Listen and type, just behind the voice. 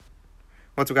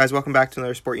What's up, guys? Welcome back to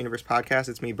another Sport Universe podcast.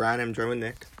 It's me, Brian. I'm joined with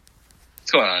Nick.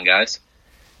 What's going on, guys?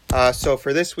 So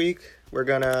for this week, we're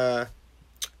going to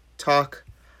talk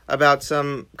about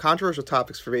some controversial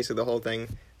topics for basically the whole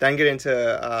thing, then get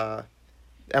into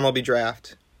MLB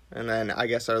draft, and then I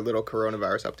guess our little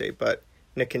coronavirus update. But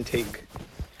Nick can take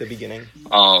the beginning.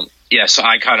 So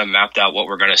I kind of mapped out what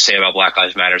we're going to say about Black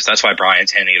Lives Matter. So that's why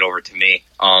Brian's handing it over to me.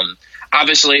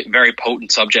 Obviously, very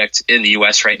potent subject in the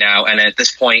U.S. right now. And at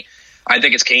this point, I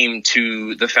think it's came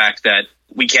to the fact that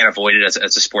we can't avoid it as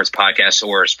a sports podcast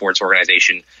or a sports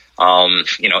organization.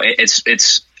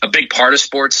 It's a big part of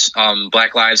sports,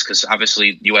 Black Lives, because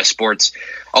obviously U.S. sports,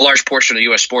 a large portion of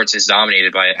U.S. sports is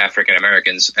dominated by African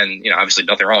Americans. And, obviously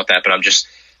nothing wrong with that, but I'm just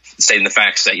stating the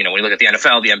facts that, when you look at the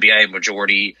NFL, the NBA,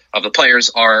 majority of the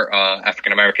players are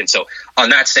African American. So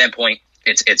on that standpoint,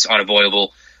 it's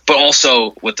unavoidable. But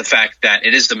also with the fact that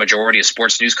it is the majority of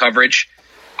sports news coverage.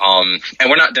 And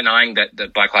we're not denying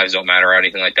that Black Lives don't matter or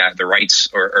anything like that, the rights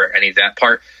or any of that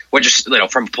part. We're just,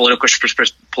 from a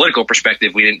political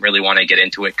perspective, we didn't really want to get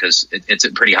into it because it's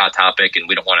a pretty hot topic and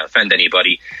we don't want to offend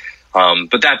anybody.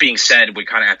 But that being said, we're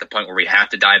kind of at the point where we have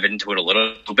to dive into it a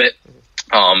little bit.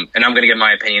 And I'm going to give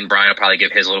my opinion. Brian will probably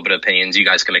give his little bit of opinions. You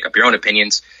guys can make up your own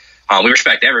opinions. We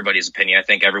respect everybody's opinion. I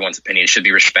think everyone's opinion should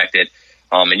be respected.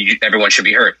 Everyone should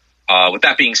be heard. With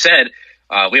that being said,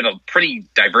 we have a pretty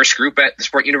diverse group at the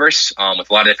Sport Universe with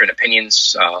a lot of different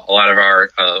opinions. A lot of our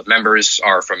members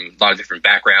are from a lot of different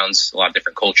backgrounds, a lot of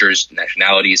different cultures,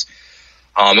 nationalities.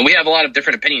 And we have a lot of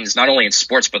different opinions, not only in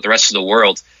sports, but the rest of the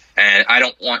world. And I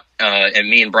don't want, and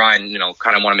me and Brian,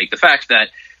 kind of want to make the fact that,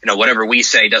 whatever we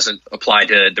say doesn't apply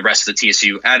to the rest of the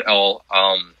TSU at all.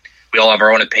 We all have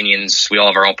our own opinions. We all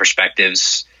have our own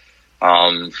perspectives.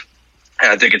 And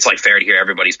I think it's fair to hear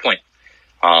everybody's point.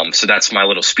 So that's my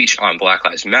little speech on Black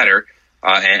Lives Matter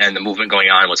and the movement going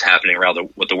on, what's happening around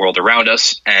with the world around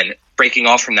us. And breaking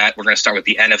off from that, we're going to start with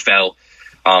the NFL.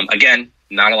 Again,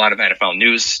 not a lot of NFL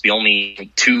news.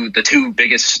 The two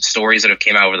biggest stories that have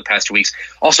came out over the past 2 weeks.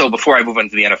 Also, before I move on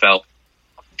to the NFL,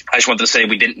 I just wanted to say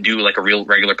we didn't do a real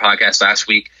regular podcast last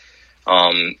week.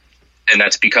 And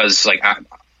that's because I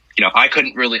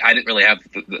didn't really have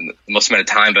the most amount of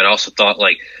time, but I also thought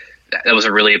that was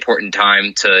a really important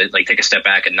time to take a step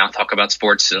back and not talk about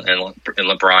sports and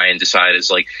let Brian decide as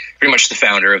pretty much the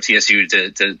founder of TSU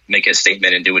to make his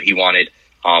statement and do what he wanted.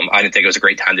 I didn't think it was a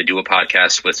great time to do a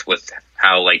podcast with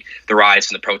how the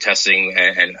riots and the protesting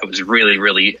and it was really,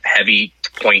 really heavy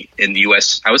point in the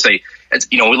U.S. I would say,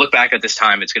 we look back at this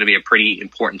time, it's going to be a pretty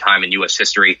important time in U.S.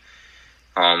 history.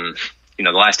 The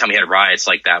last time we had riots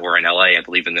like that were in L.A., I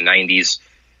believe in the 90s.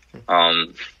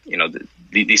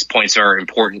 These points are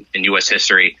important in U.S.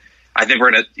 history. I think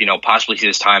we're going to, possibly see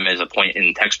this time as a point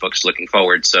in textbooks looking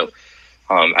forward. So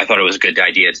I thought it was a good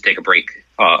idea to take a break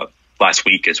last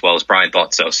week as well as Brian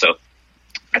thought so. So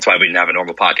that's why we didn't have a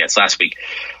normal podcast last week.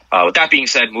 With that being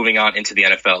said, moving on into the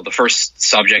NFL, the first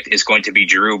subject is going to be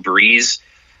Drew Brees.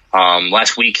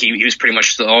 Last week, he was pretty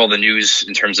much all the news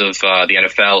in terms of the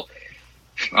NFL.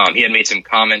 He had made some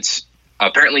comments.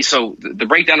 Apparently, so the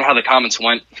breakdown of how the comments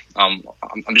went, I'm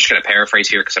just going to paraphrase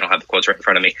here because I don't have the quotes right in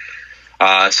front of me.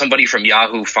 Somebody from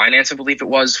Yahoo Finance, I believe it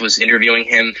was interviewing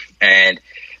him, and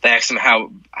they asked him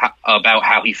about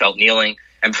how he felt kneeling.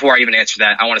 And before I even answer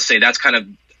that, I want to say that's kind of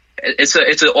it's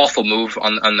an awful move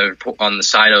on the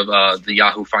side of the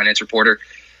Yahoo Finance reporter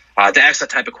to ask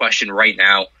that type of question right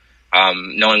now.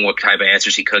 Knowing what type of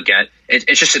answers he could get.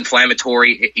 It's just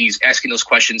inflammatory. He's asking those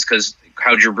questions because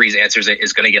how Drew Brees answers it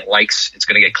is going to get likes. It's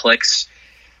going to get clicks.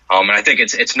 And I think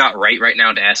it's not right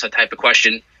now to ask that type of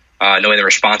question, knowing the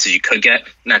responses you could get.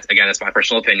 And that's my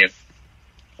personal opinion.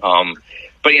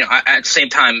 But at the same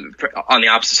time, on the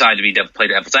opposite side, to play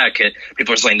devil's advocate,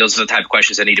 people are saying those are the type of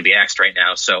questions that need to be asked right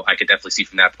now. So I could definitely see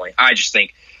from that point. I just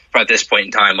think at this point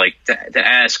in time, to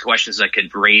ask questions that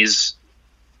could raise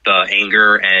the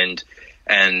anger and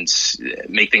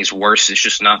make things worse. It's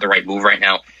just not the right move right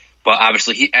now. But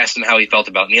obviously, he asked him how he felt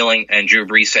about kneeling, and Drew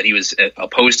Brees said he was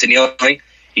opposed to kneeling.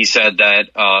 He said that,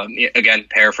 again,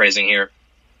 paraphrasing here,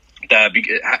 that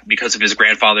because of his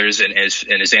grandfathers and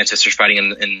his ancestors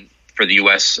fighting for the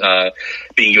U.S.,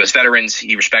 being U.S. veterans,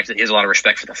 he has a lot of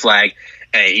respect for the flag,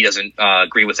 and he doesn't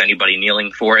agree with anybody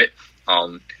kneeling for it.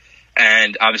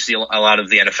 And obviously, a lot of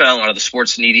the NFL, a lot of the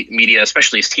sports media,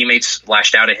 especially his teammates,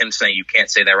 lashed out at him saying, you can't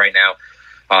say that right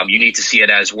now. You need to see it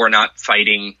as we're not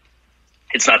fighting.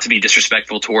 It's not to be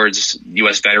disrespectful towards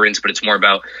U.S. veterans, but it's more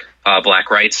about black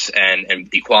rights and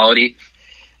equality.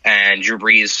 And Drew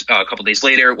Brees, a couple days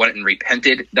later, went and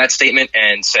repented that statement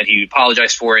and said he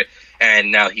apologized for it.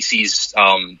 And now he sees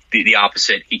the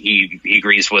opposite. He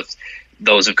agrees with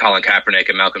those of Colin Kaepernick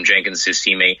and Malcolm Jenkins, his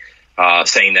teammate,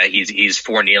 saying that he's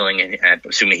for kneeling and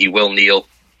assuming he will kneel.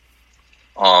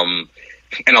 And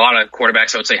a lot of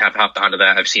quarterbacks, I would say, have hopped onto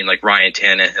that. I've seen like Ryan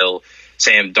Tannehill,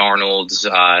 Sam Darnold,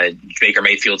 Baker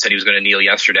Mayfield said he was going to kneel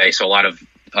yesterday. So a lot of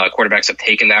quarterbacks have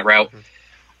taken that route.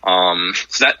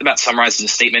 So that about summarizes the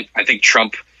statement. I think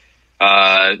Trump,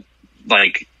 he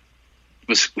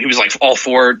was like all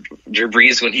for Drew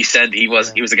Brees when he said he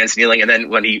was against kneeling, and then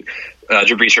when Drew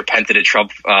Brees repented at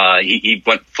Trump, he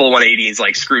went full 180. He's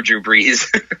like, screw Drew Brees.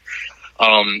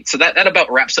 So that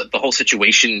about wraps up the whole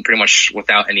situation pretty much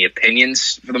without any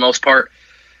opinions for the most part.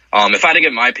 If I had to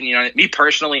give my opinion on it, me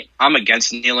personally, I'm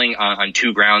against kneeling on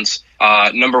two grounds.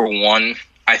 Number one,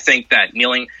 I think that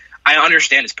kneeling, I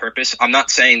understand its purpose. I'm not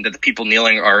saying that the people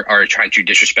kneeling are trying to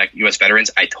disrespect U.S.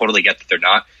 veterans. I totally get that they're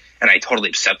not, and I totally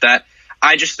accept that.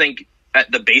 I just think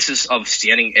at the basis of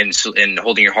standing and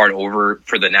holding your heart over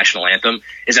for the national anthem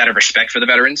is out of respect for the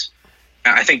veterans.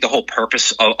 I think the whole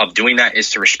purpose of doing that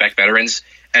is to respect veterans.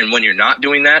 And when you're not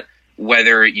doing that,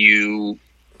 whether you're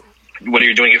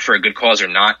doing it for a good cause or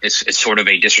not, it's sort of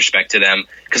a disrespect to them.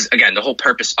 Because again, the whole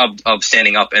purpose of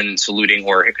standing up and saluting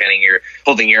or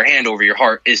holding your hand over your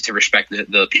heart is to respect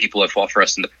the people that fought for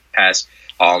us in the past.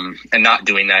 And not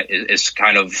doing that is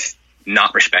kind of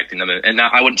not respecting them. And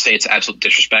I wouldn't say it's absolute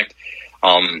disrespect.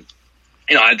 I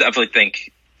definitely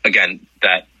think, again,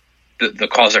 that the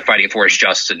cause they're fighting for is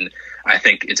just, and I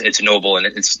think it's noble, and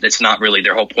it's not really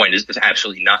their whole point is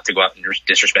absolutely not to go out and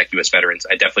disrespect U.S. veterans.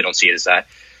 I definitely don't see it as that.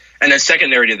 And then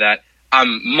secondary to that,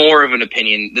 I'm more of an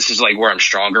opinion. This is like where I'm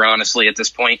stronger, honestly, at this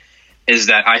point, is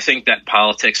that I think that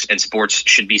politics and sports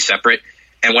should be separate.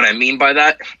 And what I mean by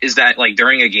that is that like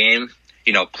during a game,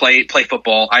 play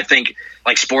football. I think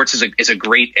like sports is a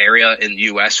great area in the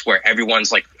U.S. where everyone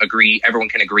can agree, everyone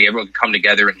can come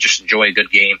together and just enjoy a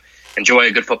good game, enjoy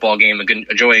a good football game,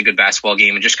 enjoy a good basketball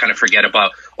game, and just kind of forget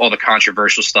about all the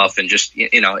controversial stuff and just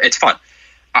it's fun.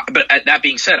 But that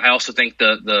being said, I also think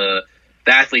the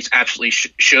athletes absolutely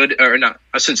should, or not,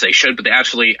 I shouldn't say should, but they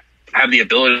absolutely have the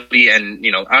ability and,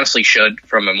 honestly should,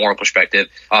 from a moral perspective,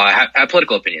 have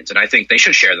political opinions. And I think they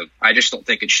should share them. I just don't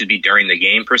think it should be during the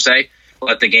game per se.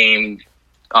 Let the game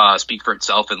speak for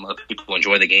itself and let people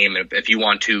enjoy the game. And if you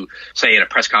want to say in a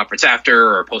press conference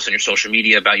after or post on your social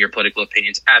media about your political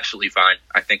opinions, absolutely fine.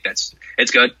 I think it's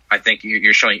good. I think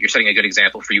you're setting a good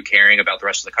example for you caring about the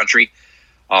rest of the country.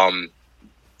 And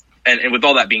with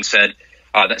all that being said,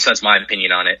 that's my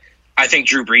opinion on it. I think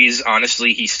Drew Brees,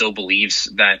 honestly, he still believes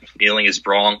that kneeling is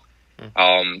wrong.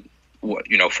 From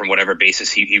whatever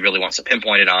basis he really wants to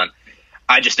pinpoint it on.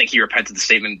 I just think he repented the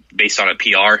statement based on a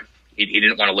PR. He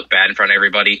didn't want to look bad in front of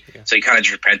everybody, so he kind of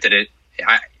just repented it.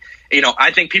 I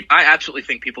absolutely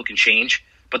think people can change,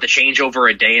 but the change over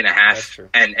a day and a half,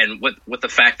 and with the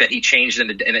fact that he changed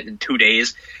in 2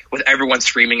 days, with everyone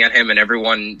screaming at him and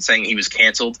everyone saying he was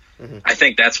canceled, I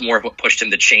think that's more of what pushed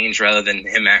him to change rather than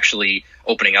him actually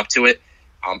opening up to it.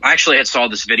 I actually had saw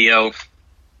this video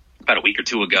about a week or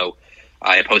two ago.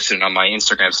 I posted it on my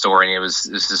Instagram story, and it was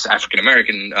this African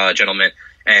American gentleman,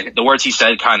 and the words he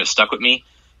said kind of stuck with me.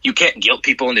 You can't guilt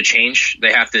people into change.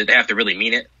 They have to really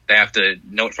mean it. They have to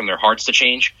know it from their hearts to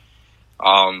change.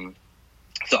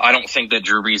 So I don't think that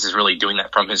Drew Brees is really doing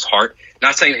that from his heart.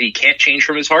 Not saying that he can't change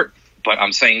from his heart, but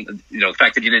I'm saying the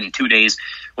fact that he did it in 2 days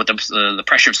with the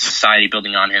pressure of society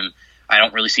building on him, I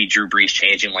don't really see Drew Brees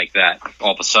changing like that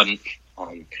all of a sudden.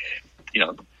 A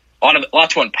lot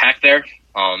to unpack there.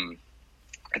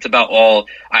 That's about all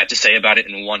I have to say about it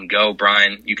in one go.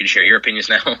 Brian, you can share your opinions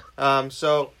now.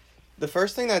 So the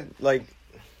first thing that,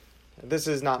 this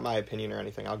is not my opinion or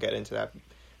anything, I'll get into that.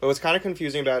 But what's kind of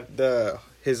confusing about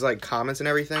his comments and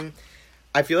everything,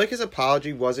 I feel like his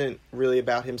apology wasn't really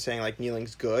about him saying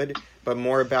kneeling's good, but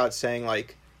more about saying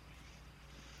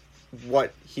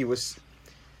what he was.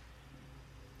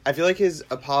 I feel like his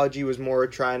apology was more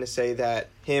trying to say that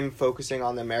him focusing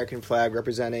on the American flag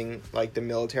representing the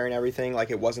military and everything,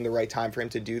 it wasn't the right time for him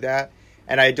to do that.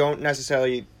 And I don't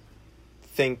necessarily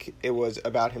think it was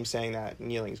about him saying that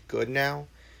kneeling's good now.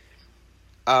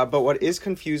 But what is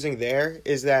confusing there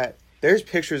is that there's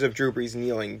pictures of Drew Brees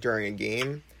kneeling during a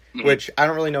game, which I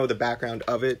don't really know the background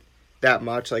of it that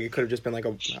much. It could have just been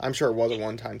I'm sure it was a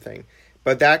one-time thing.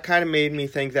 But that kind of made me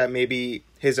think that maybe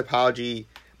his apology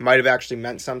might have actually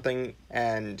meant something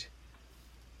and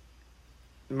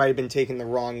might have been taken the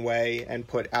wrong way and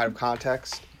put out of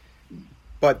context.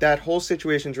 But that whole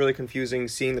situation is really confusing,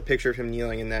 seeing the picture of him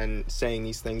kneeling and then saying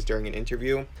these things during an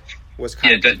interview was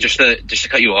kind of just to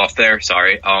cut you off there,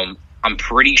 sorry. I'm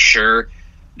pretty sure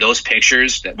those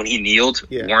pictures that when he kneeled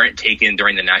weren't taken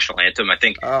during the national anthem. I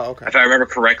think, if I remember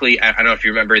correctly, I don't know if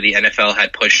you remember, the NFL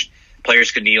had pushed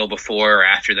players could kneel before or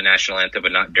after the national anthem,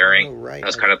 but not during. Oh, right. That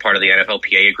was kind of part of the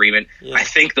NFLPA agreement. Yeah. I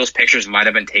think those pictures might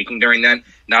have been taken during then.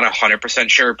 Not 100%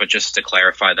 sure, but just to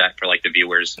clarify that for like the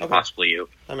viewers and possibly you.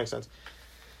 That makes sense.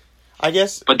 I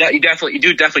guess, but that you definitely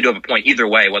do have a point. Either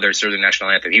way, whether it's during the national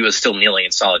anthem, he was still kneeling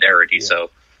in solidarity. Yeah. So,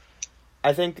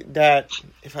 I think that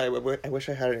if I wish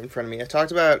I had it in front of me. I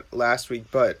talked about last week,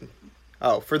 but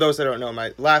for those that don't know,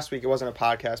 my last week it wasn't a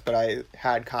podcast, but I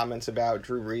had comments about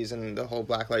Drew Brees and the whole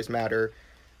Black Lives Matter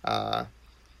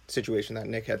situation that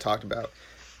Nick had talked about.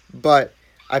 But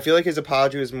I feel like his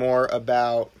apology was more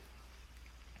about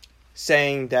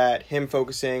saying that him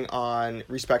focusing on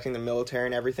respecting the military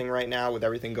and everything right now with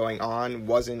everything going on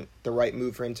wasn't the right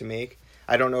move for him to make.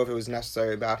 I don't know if it was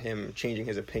necessarily about him changing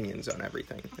his opinions on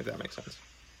everything, if that makes sense.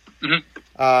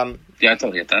 Mm-hmm. Yeah, I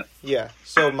totally get that. Yeah,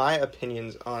 so my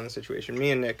opinions on the situation,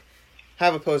 me and Nick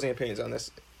have opposing opinions on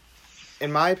this.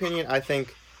 In my opinion, I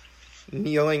think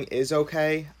kneeling is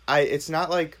okay. It's not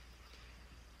like,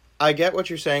 I get what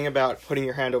you're saying about putting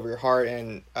your hand over your heart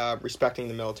and respecting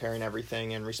the military and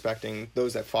everything and respecting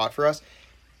those that fought for us.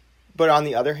 But on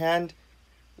the other hand,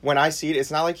 when I see it,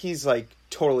 it's not like he's like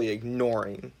totally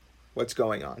ignoring what's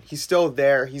going on. He's still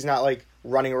there. He's not like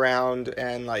running around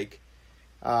and like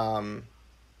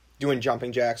doing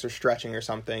jumping jacks or stretching or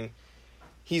something.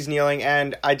 He's kneeling,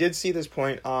 and I did see this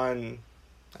point on,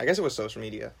 I guess it was social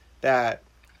media, that,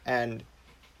 and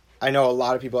I know a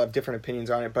lot of people have different opinions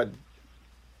on it, but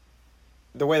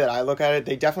the way that I look at it,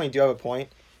 they definitely do have a point.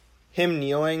 Him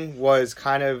kneeling was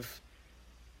kind of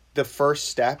the first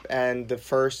step and the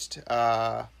first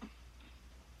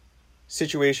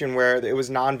situation where it was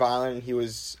nonviolent and he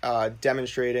was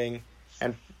demonstrating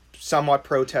and somewhat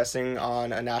protesting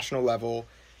on a national level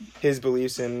his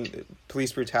beliefs in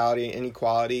police brutality and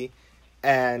inequality,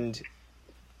 and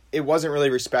it wasn't really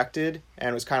respected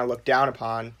and was kind of looked down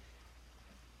upon.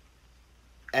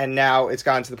 And now it's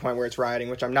gotten to the point where it's rioting,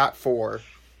 which I'm not for.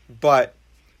 But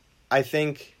I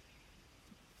think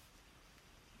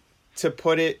to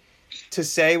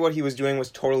say what he was doing was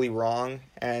totally wrong,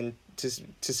 and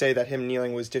to say that him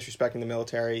kneeling was disrespecting the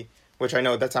military, which I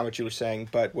know that's not what you were saying,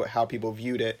 but how people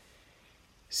viewed it,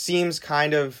 seems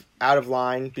kind of out of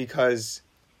line, because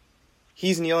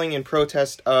he's kneeling in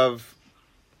protest of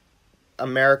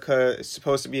America is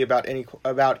supposed to be about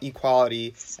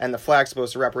equality, and the flag's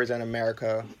supposed to represent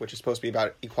America, which is supposed to be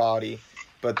about equality,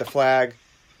 but the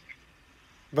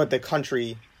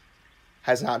country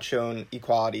has not shown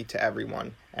equality to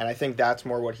everyone. And I think that's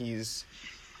more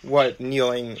what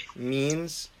kneeling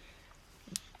means,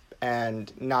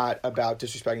 and not about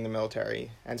disrespecting the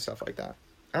military and stuff like that.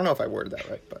 I don't know if I worded that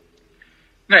right, but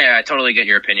no, yeah, I totally get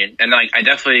your opinion, and like I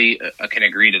definitely can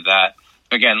agree to that.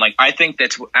 Again, like I think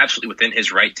that's absolutely within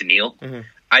his right to kneel. Mm-hmm.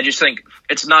 I just think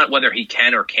it's not whether he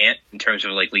can or can't in terms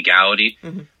of like legality,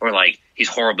 mm-hmm. or like he's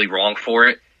horribly wrong for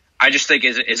it. I just think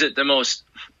is it the most.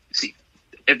 See,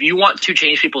 if you want to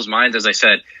change people's minds, as I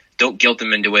said, don't guilt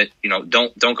them into it.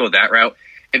 Don't go that route.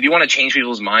 If you want to change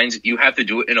people's minds, you have to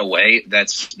do it in a way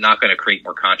that's not going to create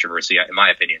more controversy, in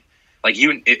my opinion. Like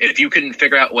if you can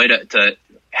figure out a way to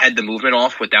head the movement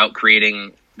off without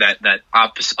creating that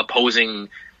opposing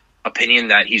opinion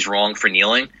that he's wrong for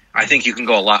kneeling, I think you can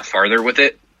go a lot farther with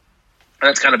it. And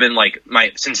that's kind of been like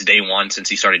since day one, since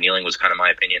he started kneeling, was kind of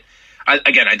my opinion. I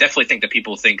definitely think that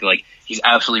people think like he's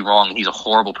absolutely wrong and he's a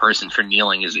horrible person for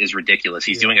kneeling is ridiculous.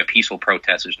 He's doing a peaceful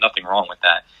protest. There's nothing wrong with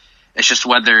that. It's just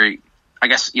whether, I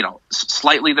guess,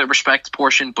 slightly the respect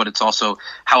portion, but it's also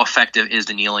how effective is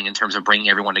the kneeling in terms of bringing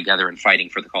everyone together and fighting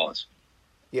for the cause.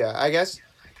 Yeah, I guess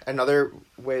another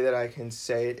way that I can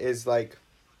say it is like,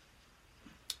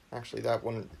 actually that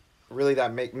wouldn't really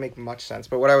make much sense,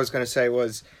 but what I was going to say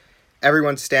was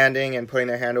everyone standing and putting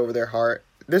their hand over their heart.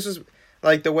 This is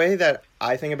like the way that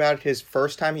I think about it. His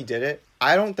first time he did it,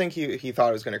 I don't think he thought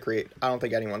it was going to create, I don't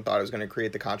think anyone thought it was going to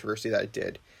create the controversy that it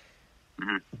did.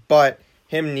 Mm-hmm. But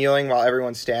him kneeling while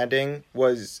everyone's standing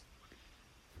was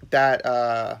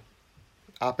that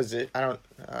opposite.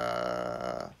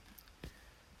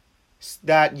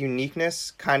 That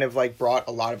uniqueness kind of like brought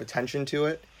a lot of attention to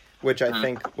it, which I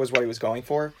think was what he was going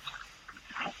for.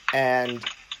 And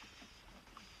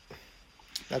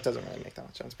that doesn't really make that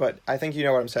much sense, but I think you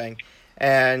know what I'm saying.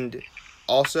 And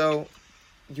also,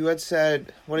 you had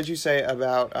said, what did you say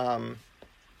about,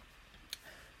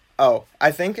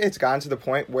 I think it's gotten to the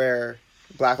point where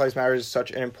Black Lives Matter is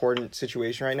such an important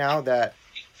situation right now that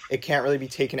it can't really be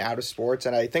taken out of sports.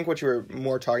 And I think what you were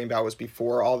more talking about was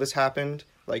before all this happened,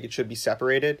 like it should be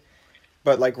separated.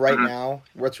 But like right now,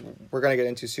 which we're going to get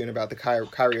into soon about the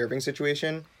Kyrie Irving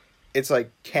situation, it's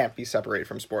like can't be separated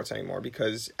from sports anymore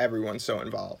because everyone's so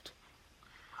involved.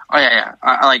 Oh yeah.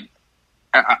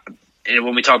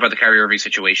 when we talk about the Kyrie Irving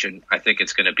situation, I think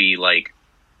it's going to be like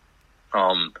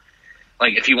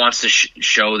if he wants to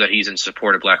show that he's in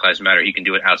support of Black Lives Matter, he can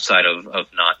do it outside of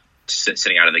not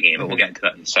sitting out of the game. But we'll get into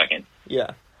that in a second.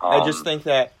 Yeah, I just think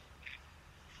that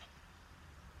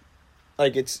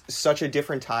it's such a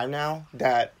different time now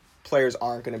that players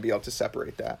aren't going to be able to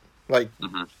separate that. You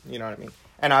know what I mean?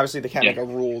 And obviously they can't make a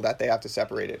rule that they have to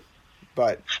separate it,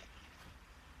 but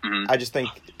I just think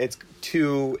it's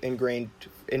too ingrained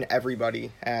in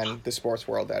everybody and the sports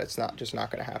world that it's not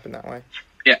going to happen that way.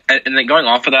 Yeah, and then going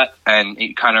off of that, and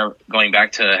kind of going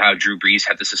back to how Drew Brees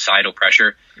had the societal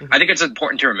pressure, I think it's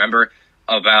important to remember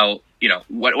about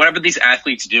whatever these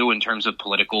athletes do in terms of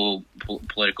political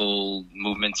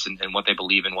movements and what they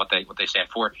believe and what they stand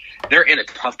for. They're in a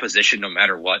tough position no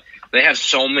matter what. They have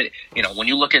so many. When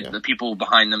you look at the people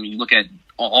behind them, you look at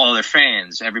all their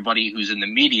fans, everybody who's in the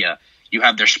media. You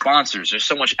have their sponsors. There's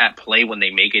so much at play when they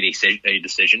make a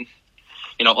decision.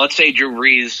 Let's say Drew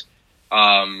Brees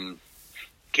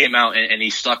came out and he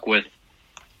stuck with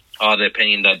the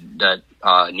opinion that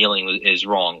kneeling is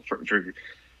wrong for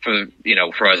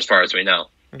as far as we know.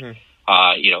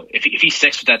 If he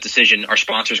sticks with that decision, our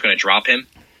sponsor's going to drop him.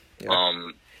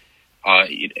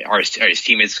 Are his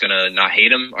teammates going to not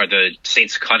hate him? Are the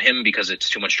Saints cut him because it's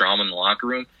too much drama in the locker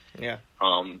room? Yeah.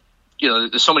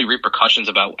 There's so many repercussions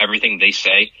about everything they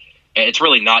say. It's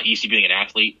really not easy being an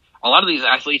athlete. A lot of these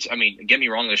athletes, I mean, get me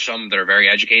wrong, there's some that are very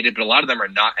educated, but a lot of them are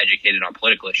not educated on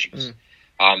political issues.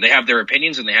 They have their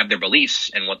opinions and they have their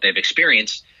beliefs and what they've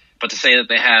experienced, but to say that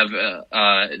they have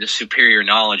the superior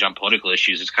knowledge on political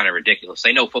issues is kind of ridiculous.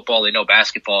 They know football, they know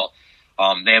basketball,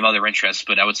 they have other interests,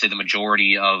 but I would say the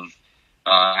majority of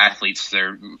athletes,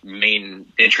 their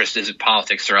main interest isn't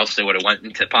politics, or else they would have went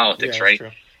into politics, right?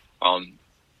 True.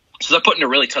 So they're put into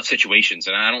really tough situations,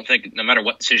 and I don't think no matter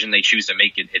what decision they choose to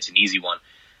make, it's an easy one.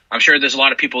 I'm sure there's a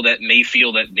lot of people that may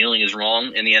feel that kneeling is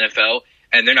wrong in the NFL,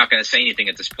 and they're not going to say anything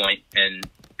at this point. And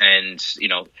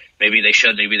maybe they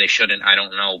should, maybe they shouldn't. I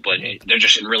don't know, but they're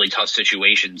just in really tough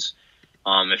situations.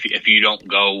 If you don't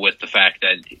go with the fact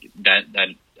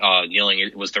that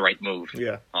kneeling was the right move.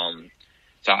 Yeah.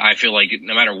 So I feel like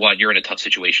no matter what, you're in a tough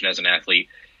situation as an athlete.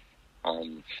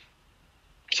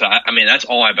 So I mean, that's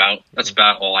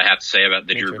about all I have to say about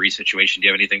the Drew Brees situation. Do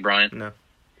you have anything, Brian? No.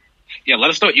 Yeah, let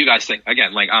us know what you guys think.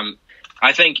 Again,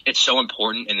 I think it's so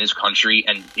important in this country,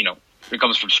 and it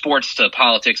comes from sports to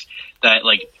politics, that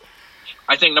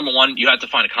I think number one, you have to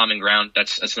find a common ground.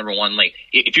 That's number one.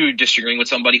 If you're disagreeing with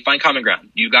somebody, find common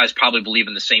ground. You guys probably believe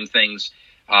in the same things.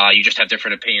 You just have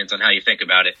different opinions on how you think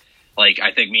about it.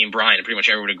 I think me and Brian and pretty much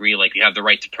everyone would agree. You have the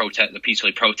right to protest, to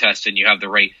peacefully protest, and you have the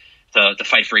right to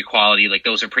fight for equality.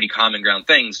 Those are pretty common ground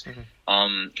things.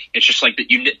 It's just that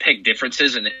you nitpick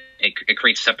differences and it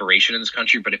creates separation in this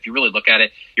country. But if you really look at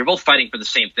it, you're both fighting for the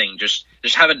same thing. Just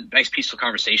have a nice, peaceful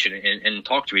conversation and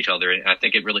talk to each other. And I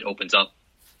think it really opens up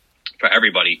for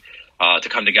everybody to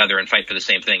come together and fight for the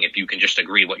same thing. If you can just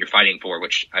agree what you're fighting for,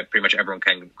 which pretty much everyone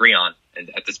can agree on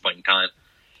at this point in time.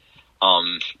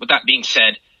 With that being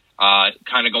said,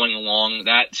 kind of going along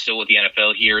that, still with the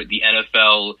NFL here, the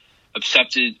NFL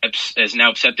has now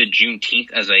accepted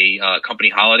Juneteenth as a company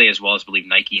holiday, as well as I believe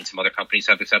Nike and some other companies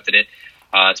have accepted it.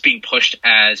 It's being pushed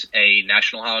as a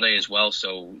national holiday as well,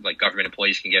 so government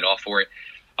employees can get off for it.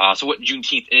 So what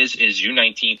Juneteenth is June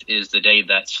 19th is the day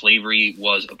that slavery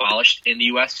was abolished in the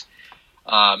U.S.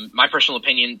 My personal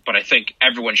opinion, but I think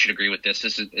everyone should agree with this.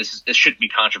 This shouldn't be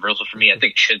controversial for me. I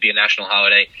think it should be a national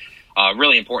holiday.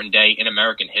 Really important day in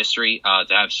American history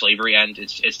to have slavery end.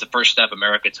 It's the first step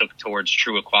America took towards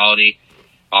true equality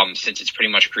since its pretty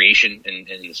much creation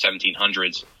in the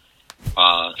 1700s.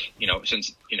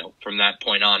 Since from that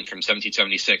point on, from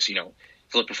 1776, to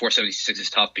look before 76 is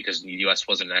tough because the U.S.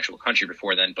 wasn't an actual country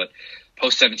before then. But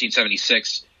post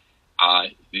 1776,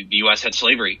 the U.S. had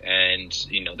slavery, and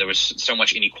there was so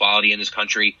much inequality in this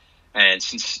country. And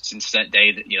since that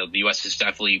day, the U.S. has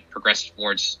definitely progressed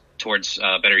towards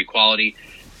better equality,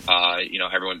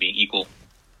 everyone being equal.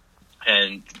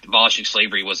 And abolishing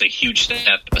slavery was a huge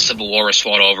step. A civil war was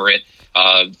fought over it.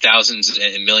 Thousands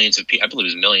and millions of people, I believe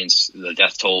it was millions, the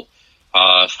death toll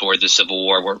for the Civil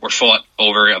War were fought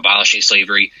over abolishing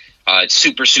slavery. It's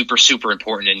super, super, super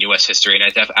important in U.S. history, and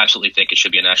I absolutely think it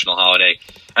should be a national holiday.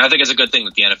 And I think it's a good thing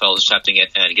that the NFL is accepting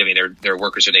it and giving their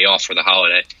workers a day off for the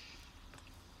holiday.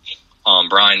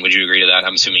 Brian, would you agree to that?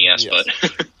 I'm assuming yes. But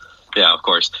yeah, of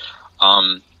course.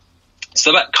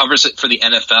 So that covers it for the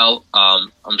NFL.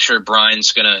 I'm sure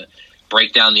Brian's going to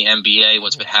break down the NBA,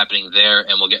 what's been happening there,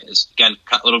 and we'll get, again,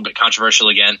 a little bit controversial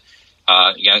again.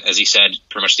 As he said,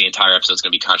 pretty much the entire episode is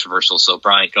going to be controversial. So,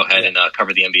 Brian, go ahead and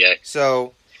cover the NBA.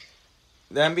 So,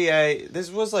 the NBA, this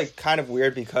was like kind of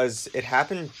weird because it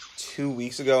happened 2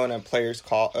 weeks ago in a player's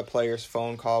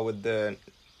phone call with the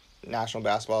National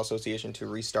Basketball Association to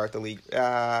restart the league.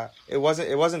 It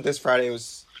wasn't this Friday, it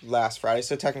was last Friday,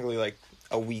 so technically like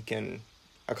a week and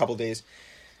a couple days.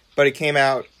 But it came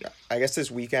out, I guess,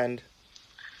 this weekend.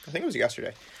 I think it was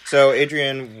yesterday. So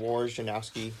Adrian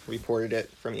Wojnarowski reported it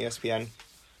from ESPN,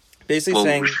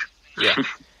 basically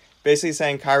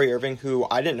saying Kyrie Irving, who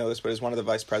I didn't know this, but is one of the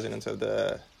vice presidents of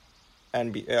the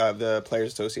the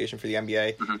Players Association for the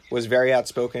NBA, was very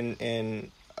outspoken in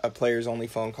a players only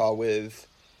phone call with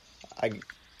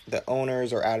the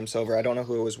owners or Adam Silver. I don't know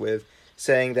who it was with,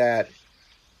 saying that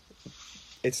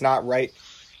it's not right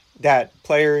that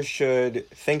players should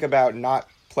think about not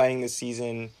playing this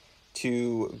season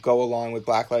to go along with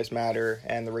Black Lives Matter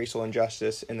and the racial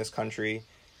injustice in this country,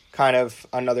 kind of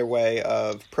another way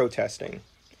of protesting.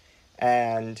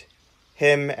 And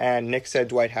him and Nick said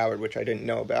Dwight Howard, which I didn't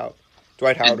know about.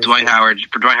 Dwight Howard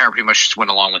pretty much just went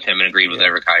along with him and agreed with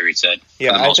whatever Kyrie said.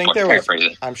 Yeah, I think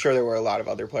I'm sure there were a lot of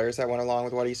other players that went along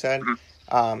with what he said.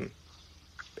 Mm-hmm.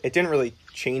 It didn't really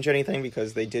change anything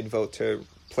because they did vote to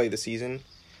play the season.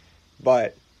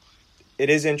 But it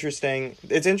is interesting.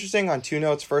 It's interesting on two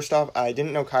notes. First off, I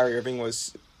didn't know Kyrie Irving had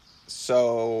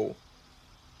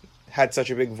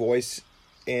such a big voice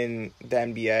in the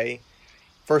NBA.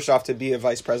 First off, to be a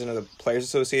vice president of the Players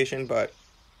Association, but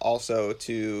also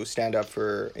to stand up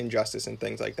for injustice and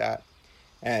things like that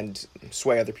and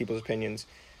sway other people's opinions.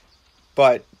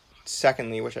 But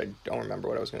secondly, which I don't remember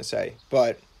what I was going to say,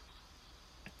 but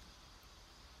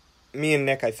me and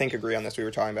Nick, I think, agree on this. We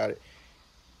were talking about it.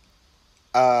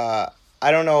 I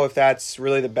don't know if that's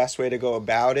really the best way to go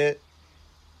about it.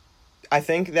 I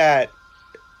think that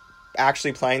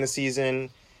actually playing the season,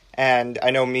 and I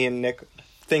know me and Nick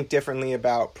think differently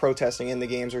about protesting in the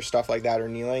games or stuff like that or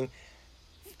kneeling.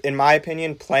 In my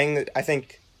opinion, I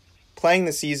think playing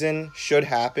the season should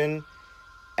happen,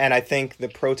 and I think the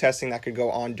protesting that could go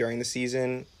on during the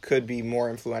season could be more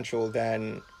influential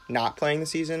than not playing the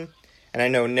season. And I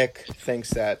know Nick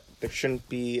thinks that there shouldn't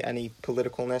be any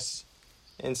politicalness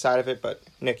inside of it, but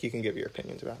Nick, you can give your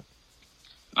opinions about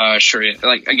it. Sure.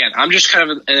 Like, again, I'm just kind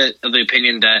of of the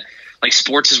opinion that like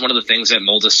sports is one of the things that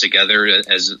molds us together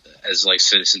as like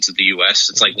citizens of the U.S.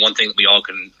 It's like one thing that we all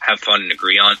can have fun and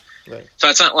agree on. Right. So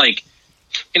it's not like,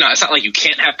 it's not like you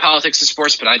can't have politics in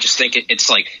sports, but I just think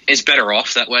it's better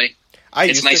off that way.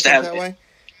 It's nice to think that way.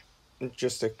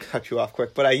 Just to cut you off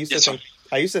quick, but I used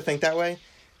to think that way,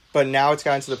 but now it's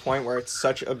gotten to the point where it's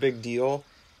such a big deal,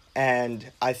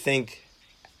 and I think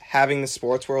having the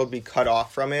sports world be cut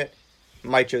off from it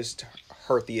might just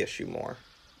hurt the issue more.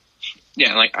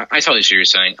 Yeah, like I totally see what you're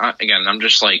saying. I'm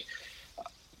just like,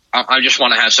 I just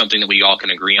want to have something that we all can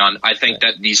agree on. I think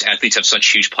that these athletes have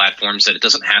such huge platforms that it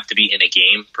doesn't have to be in a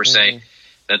game per se,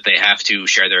 that they have to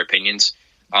share their opinions.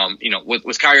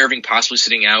 With Kyrie Irving possibly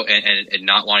sitting out and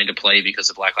not wanting to play because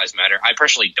of Black Lives Matter, I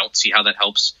personally don't see how that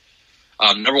helps.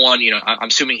 Number one, I'm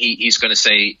assuming he's going to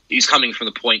say he's coming from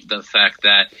the fact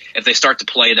that if they start to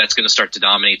play, that's going to start to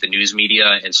dominate the news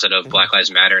media instead of Black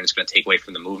Lives Matter, and it's going to take away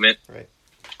from the movement. Right.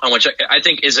 Which I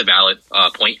think is a valid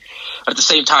point. But at the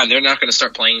same time, they're not going to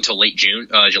start playing until late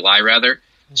July rather.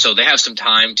 So they have some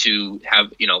time to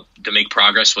to make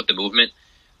progress with the movement.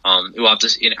 We'll have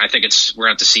to. I think we're going to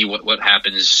have to see what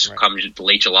happens come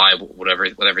late July,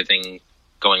 with everything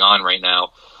going on right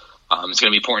now. It's going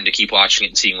to be important to keep watching it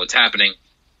and seeing what's happening.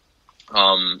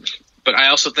 But I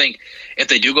also think if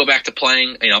they do go back to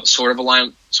playing, sort of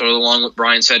along what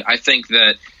Brian said, I think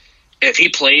that if he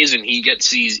plays and he gets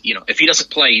these, if he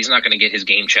doesn't play, he's not going to get his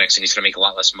game checks and he's going to make a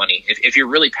lot less money. If you're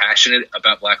really passionate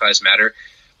about Black Lives Matter,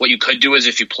 what you could do is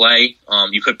if you play,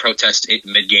 you could protest it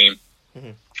mid-game.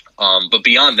 Mm-hmm. But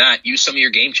beyond that, use some of your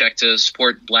game check to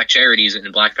support Black charities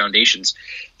and Black foundations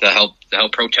to help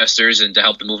protesters and to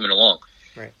help the movement along.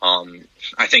 Right.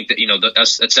 I think that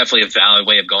that's definitely a valid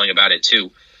way of going about it too.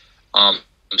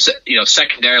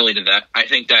 Secondarily to that, I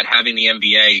think that having the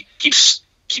NBA keeps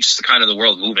the kind of the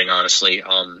world moving. Honestly,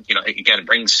 again,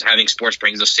 having sports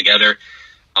brings us together.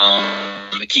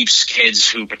 It keeps kids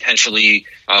who potentially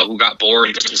who got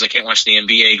bored because they can't watch the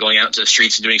NBA going out to the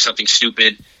streets and doing something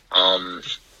stupid.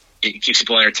 It keeps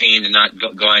people entertained and not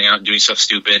going out and doing stuff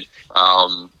stupid.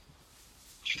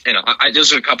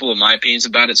 Those are a couple of my opinions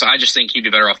about it. So I just think he'd be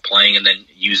better off playing and then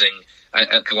using,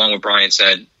 along with Brian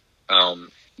said,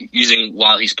 using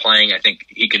while he's playing. I think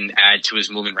he can add to his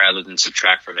movement rather than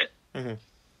subtract from it. Mm-hmm.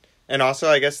 And also,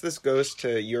 I guess this goes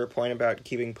to your point about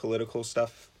keeping political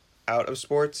stuff out of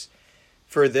sports.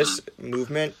 For this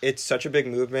movement, it's such a big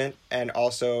movement, and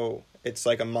also it's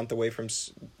like a month away from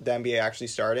the NBA actually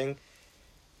starting.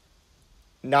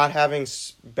 not having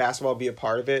basketball be a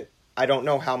part of it, I don't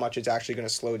know how much it's actually going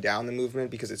to slow down the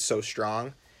movement because it's so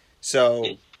strong.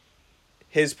 So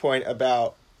his point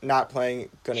about not playing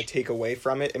going to take away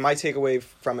from it. It might take away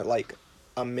from it like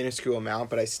a minuscule amount,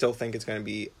 but I still think it's going to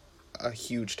be a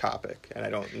huge topic, and I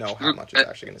don't know how much it's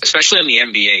actually going to. Especially in the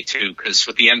NBA too, because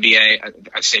with the NBA,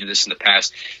 I've stated this in the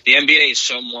past. The NBA is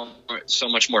so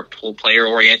much more player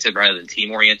oriented rather than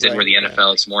team oriented. Right, where the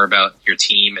NFL, it's more about your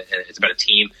team. It's about a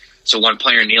team. So one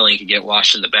player kneeling can get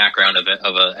watched in the background of an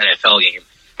NFL game.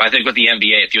 But I think with the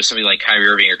NBA, if you have somebody like Kyrie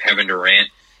Irving or Kevin Durant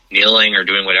kneeling or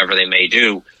doing whatever they may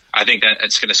do, I think that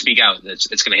it's going to speak out. It's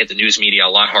going to hit the news media a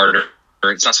lot harder.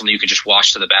 It's not something you can just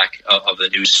watch to the back of the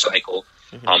news cycle.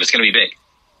 Mm-hmm. It's going to be big.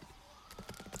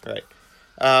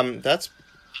 Right. That's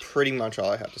pretty much all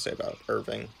I have to say about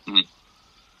Irving. Mm-hmm.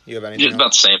 You have anything else?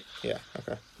 About the same. Yeah,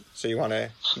 okay. So you want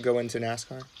to go into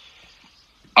NASCAR?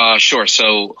 Sure.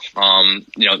 So,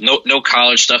 no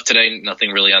college stuff today.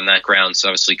 Nothing really on that ground. So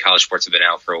obviously college sports have been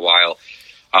out for a while.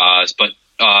 But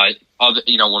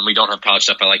when we don't have college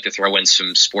stuff, I like to throw in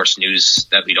some sports news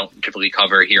that we don't typically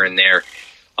cover here and there.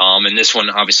 And this one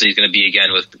obviously is going to be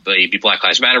again with the Black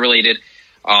Lives Matter related.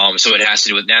 So it has to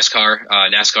do with NASCAR.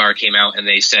 NASCAR came out and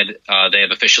they said they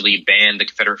have officially banned the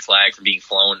Confederate flag from being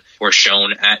flown or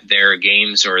shown at their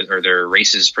games or their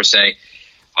races per se.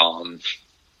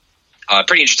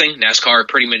 Pretty interesting. NASCAR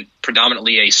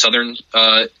predominantly a Southern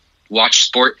watch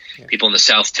sport. Yeah. People in the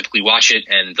South typically watch it,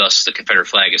 and thus the Confederate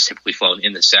flag is typically flown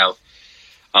in the South.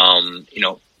 The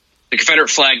Confederate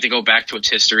flag, to go back to its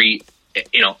history,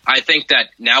 I think that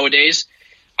nowadays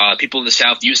people in the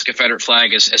South use the Confederate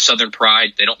flag as Southern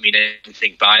pride. They don't mean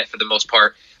anything by it for the most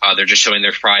part. They're just showing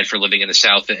their pride for living in the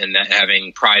South and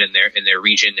having pride in their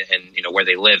region and where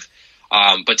they live.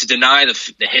 But to deny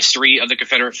the history of the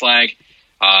Confederate flag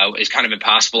is kind of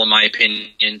impossible in my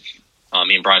opinion. Me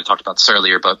and Brian talked about this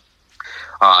earlier, but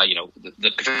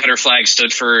the Confederate flag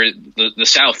stood for the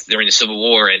South during the Civil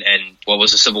War, and what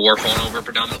was the Civil War fought over?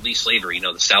 Predominantly slavery.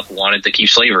 The South wanted to keep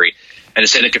slavery. And to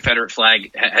say the Confederate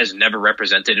flag has never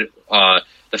represented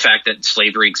the fact that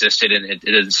slavery existed and it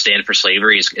doesn't stand for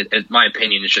slavery, in my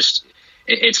opinion,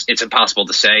 it's impossible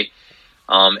to say.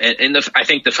 I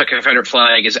think the Confederate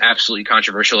flag is absolutely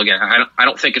controversial. Again, I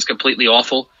don't think it's completely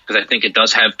awful because I think it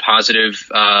does have positive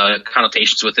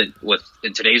connotations with it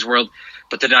in today's world.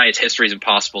 But to deny its history is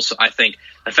impossible. So I think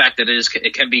the fact that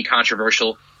it can be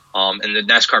controversial. And the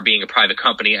NASCAR being a private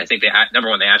company, I think number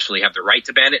one, they actually have the right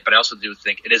to ban it, but I also do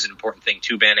think it is an important thing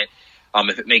to ban it.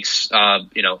 If it makes,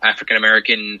 African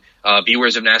American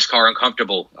viewers of NASCAR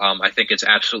uncomfortable, I think it's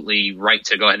absolutely right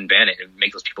to go ahead and ban it and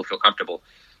make those people feel comfortable.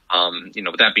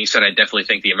 With that being said, I definitely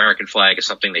think the American flag is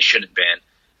something they shouldn't ban,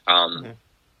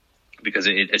 because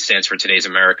it stands for today's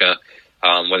America,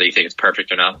 whether you think it's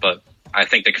perfect or not. But I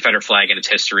think the Confederate flag and its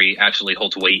history actually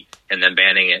holds weight in them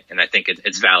banning it, and I think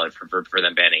it's valid for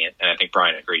them banning it, and I think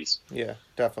Brian agrees. Yeah,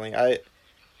 definitely.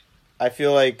 I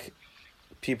feel like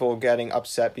people getting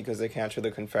upset because they can't show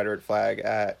the Confederate flag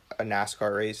at a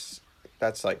NASCAR race,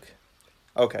 that's like,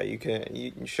 okay, you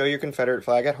can show your Confederate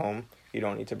flag at home. You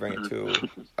don't need to bring it to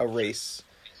a race.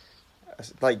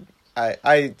 Like,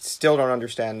 I still don't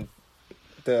understand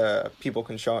the people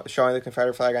showing the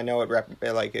Confederate flag. I know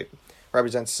it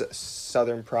represents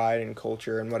Southern pride and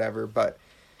culture and whatever, but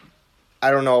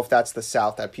I don't know if that's the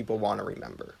South that people want to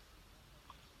remember.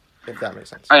 If that makes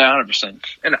sense. 100%.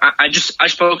 And I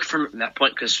spoke from that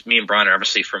point because me and Brian are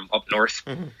obviously from up north,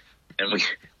 and I've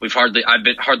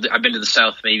been to the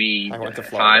South maybe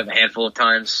a handful of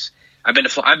times. I've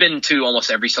been to almost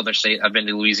every southern state. I've been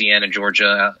to Louisiana,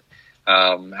 Georgia,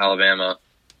 Alabama.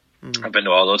 I've been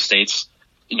to all those states.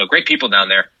 Great people down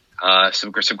there. Some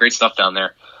great stuff down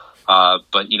there.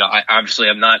 But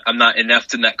I'm not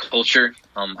inept in that culture.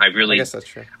 I guess that's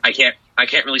true. I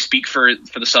can't really speak for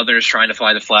the Southerners trying to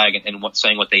fly the flag and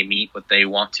saying what they mean, what they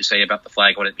want to say about the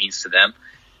flag, what it means to them.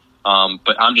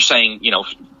 But I'm just saying,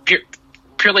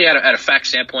 purely at a fact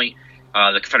standpoint,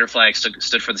 the Confederate flag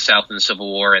stood for the South in the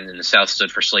Civil War, and then the South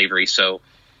stood for slavery. So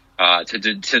to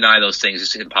deny those things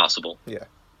is impossible. Yeah,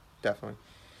 definitely.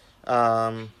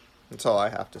 That's all I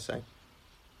have to say.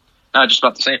 Just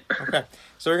about the same. Okay.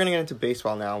 So we're going to get into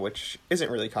baseball now, which isn't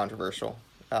really controversial,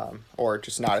 or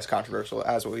just not as controversial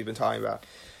as what we've been talking about.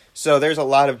 So there's a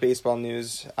lot of baseball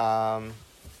news. Let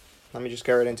me just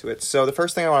get right into it. So the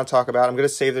first thing I want to talk about, I'm going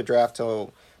to save the draft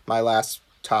till my last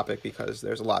topic because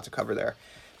there's a lot to cover there.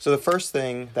 So the first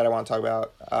thing that I want to talk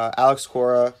about, Alex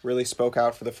Cora really spoke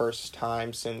out for the first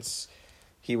time since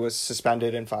he was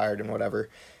suspended and fired and whatever.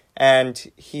 And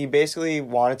he basically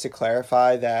wanted to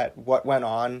clarify that what went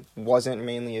on wasn't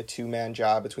mainly a two-man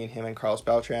job between him and Carlos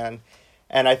Beltran.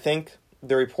 And I think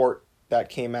the report that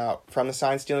came out from the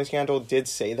sign stealing scandal did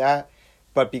say that,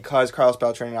 but because Carlos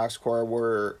Beltran and Alex Cora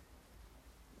were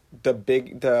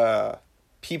the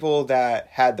people that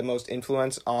had the most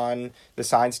influence on the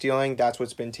sign stealing, that's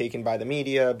what's been taken by the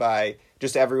media, by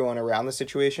just everyone around the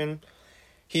situation.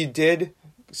 He did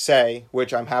say,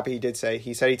 which I'm happy he did say,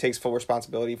 he said he takes full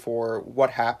responsibility for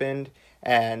what happened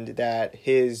and that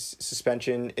his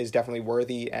suspension is definitely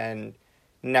worthy and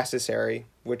necessary,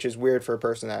 which is weird for a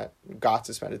person that got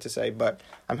suspended to say, but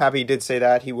I'm happy he did say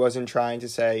that. He wasn't trying to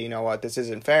say, you know what, this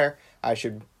isn't fair, I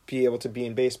should be able to be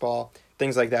in baseball,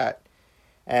 things like that.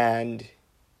 And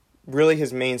really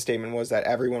his main statement was that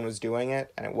everyone was doing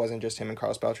it and it wasn't just him and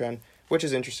Carlos Beltran, which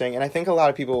is interesting. And I think a lot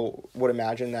of people would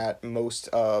imagine that most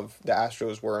of the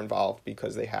Astros were involved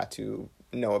because they had to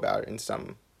know about it in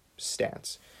some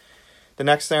stance. The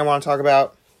next thing I want to talk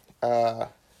about,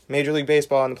 Major League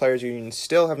Baseball and the Players Union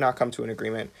still have not come to an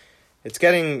agreement. It's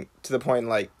getting to the point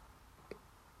like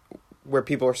where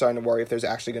people are starting to worry if there's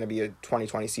actually going to be a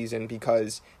 2020 season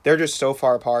because they're just so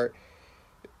far apart.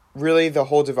 Really, the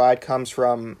whole divide comes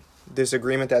from this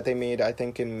agreement that they made, I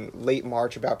think, in late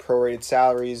March about prorated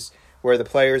salaries, where the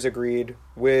players agreed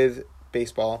with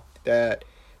baseball that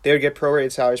they would get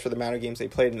prorated salaries for the amount of games they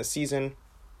played in the season.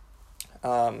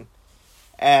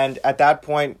 And at that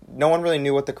point, no one really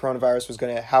knew what the coronavirus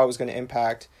was how it was going to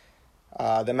impact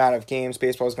the amount of games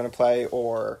baseball was going to play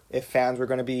or if fans were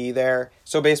going to be there.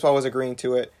 So baseball was agreeing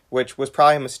to it, which was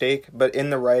probably a mistake. But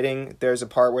in the writing, there's a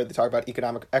part where they talk about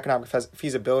economic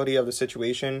feasibility of the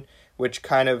situation, which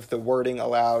kind of the wording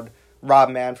allowed Rob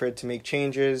Manfred to make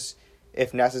changes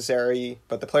if necessary.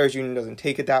 But the Players Union didn't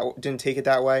take it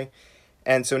that way.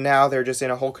 And so now they're just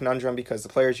in a whole conundrum because the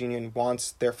Players Union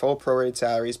wants their full prorated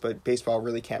salaries, but baseball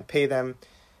really can't pay them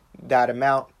that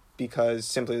amount because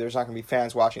simply there's not going to be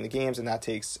fans watching the games, and that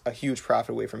takes a huge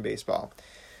profit away from baseball.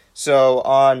 So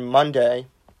on Monday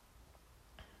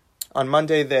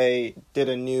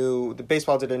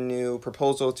baseball did a new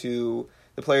proposal to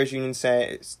the Players Union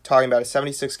talking about a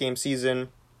 76-game season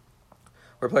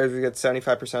where players would get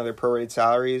 75% of their prorated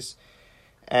salaries.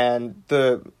 And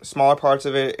the smaller parts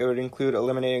of it would include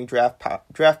eliminating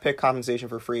draft pick compensation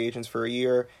for free agents for a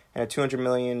year and a $200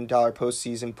 million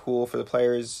postseason pool for the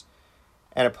players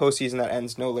and a postseason that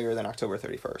ends no later than October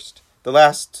 31st. The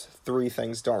last three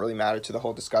things don't really matter to the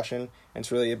whole discussion, and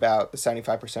it's really about the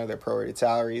 75% of their prorated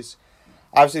salaries.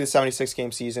 Obviously, the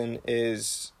 76-game season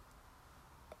is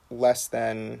less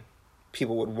than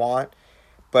people would want,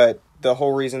 but the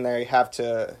whole reason they have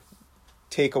to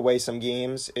take away some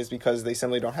games is because they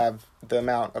simply don't have the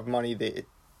amount of money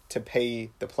to pay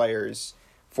the players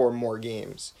for more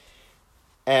games.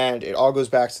 And it all goes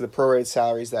back to the prorated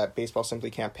salaries that baseball simply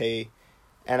can't pay.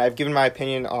 And I've given my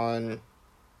opinion on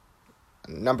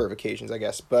a number of occasions, I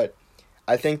guess, but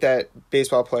I think that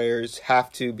baseball players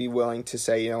have to be willing to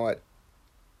say, you know what,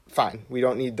 fine, we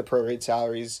don't need the prorated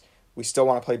salaries. We still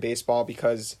want to play baseball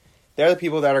because they're the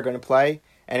people that are going to play.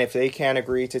 And if they can't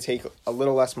agree to take a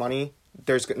little less money,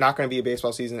 there's not going to be a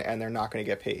baseball season and they're not going to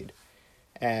get paid.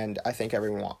 And I think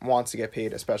everyone wants to get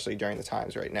paid, especially during the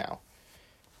times right now.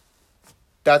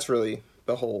 That's really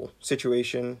the whole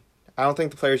situation. I don't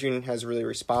think the Players Union has really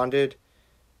responded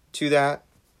to that.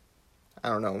 I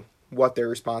don't know what their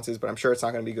response is, but I'm sure it's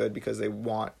not going to be good because they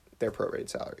want their prorated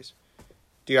salaries.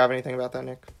 Do you have anything about that,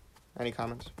 Nick? Any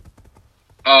comments?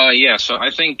 Yeah, so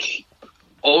I think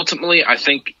ultimately,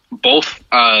 both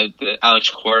the Alex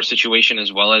Cora situation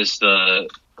as well as the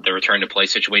return to play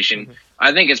situation, mm-hmm.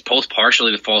 I think it's both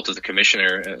partially the fault of the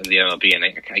commissioner of the MLB, and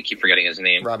I keep forgetting his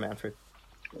name. Rob Manfred,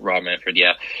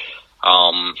 yeah.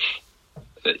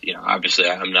 Obviously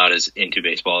I'm not as into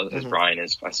baseball as mm-hmm. Brian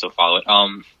is. I still follow it.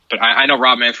 But I know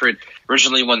Rob Manfred,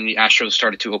 originally when the Astros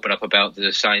started to open up about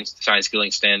the sign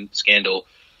stealing scandal,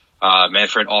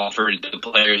 Manfred offered the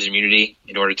players immunity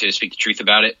in order to speak the truth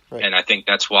about it. Right. And I think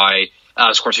that's why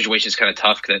Alex Cora's situation is kind of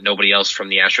tough, that nobody else from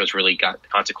the Astros really got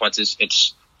consequences.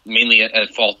 It's mainly a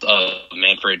fault of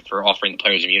Manfred for offering the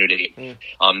players immunity.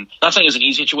 Mm. Not saying it was an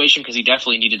easy situation because he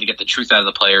definitely needed to get the truth out of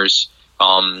the players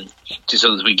so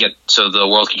the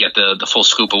world could get the full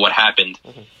scoop of what happened.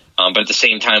 Mm-hmm. But at the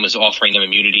same time, was offering them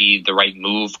immunity the right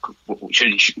move?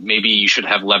 Maybe you should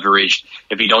have leveraged.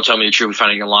 If you don't tell me the truth, we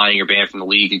find out you're lying, you're banned from the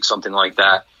league, something like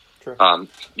that. Sure.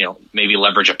 Maybe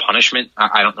leverage a punishment.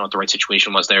 I don't know what the right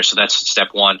situation was there. So that's step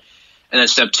one. And then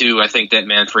step two, I think that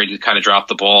Manfred kind of dropped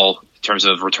the ball in terms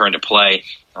of return to play.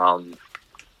 I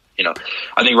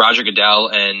think Roger Goodell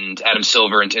and Adam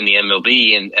Silver in the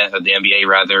MLB and the NBA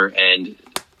rather, and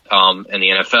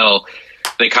the NFL,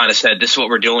 they kind of said, this is what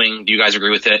we're doing. Do you guys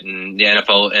agree with it? And the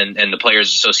NFL and the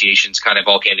Players Associations kind of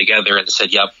all came together and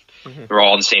said, yep, we're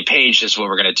all on the same page. This is what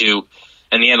we're going to do.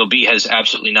 And the MLB has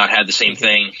absolutely not had the same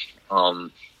thing.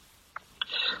 With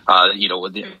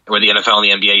the NFL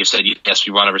and the NBA, you said, yes,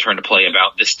 we want to return to play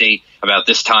about this date, about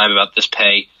this time, about this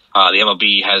pay. The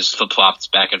MLB has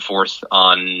flip-flopped back and forth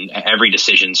on every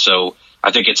decision. So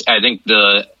I think it's time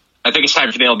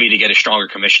for the MLB to get a stronger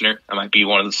commissioner. That might be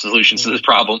one of the solutions to this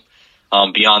problem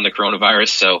beyond the coronavirus.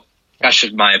 So that's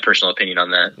just my personal opinion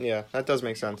on that. Yeah, that does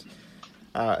make sense.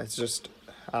 It's just,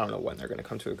 I don't know when they're going to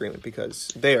come to agreement because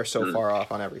they are so far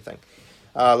off on everything.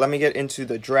 Let me get into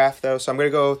the draft, though. So I'm going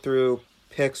to go through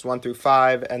picks 1 through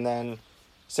 5 and then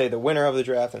say the winner of the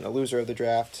draft and the loser of the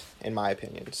draft, in my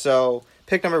opinion. So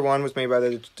pick number 1 was made by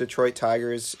the Detroit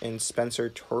Tigers in Spencer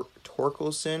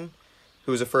Torkelson,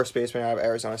 who was a first baseman out of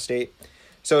Arizona State.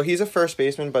 So he's a first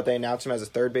baseman, but they announced him as a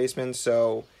third baseman,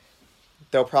 so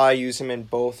they'll probably use him in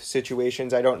both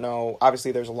situations. I don't know.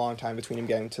 Obviously, there's a long time between him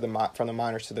getting from the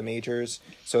minors to the majors,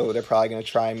 so they're probably going to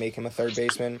try and make him a third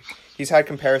baseman. He's had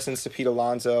comparisons to Pete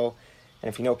Alonso, and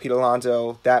if you know Pete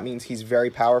Alonso, that means he's very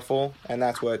powerful, and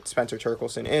that's what Spencer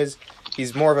Torkelson is.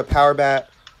 He's more of a power bat.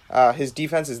 His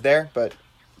defense is there, but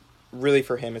really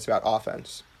for him, it's about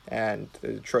offense. And the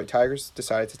Detroit Tigers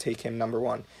decided to take him number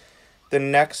 1. The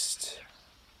next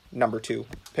pick number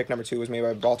 2 was made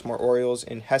by Baltimore Orioles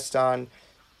in Heston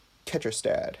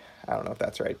Kjerstad. I don't know if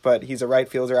that's right, but he's a right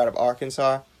fielder out of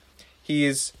Arkansas.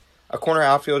 He's a corner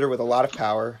outfielder with a lot of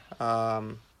power.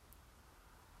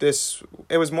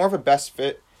 It was more of a best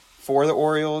fit for the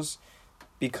Orioles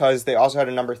because they also had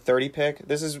a number 30 pick.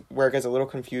 This is where it gets a little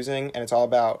confusing, and it's all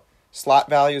about slot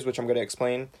values, which I'm going to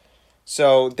explain.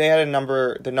 So they had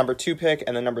the number 2 pick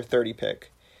and the number 30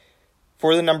 pick.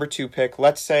 For the number 2 pick,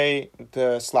 let's say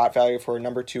the slot value for a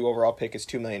number 2 overall pick is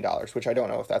 $2 million, which I don't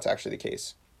know if that's actually the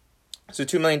case. So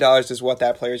 $2 million is what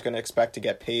that player is going to expect to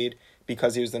get paid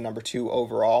because he was the number 2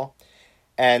 overall.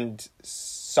 And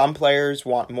some players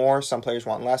want more, some players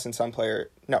want less, and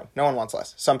no one wants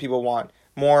less. Some people want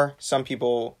more, some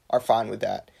people are fine with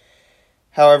that.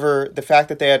 However, the fact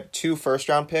that they had 2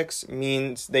 first-round picks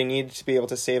means they needed to be able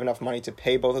to save enough money to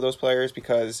pay both of those players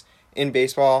because in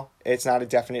baseball, it's not a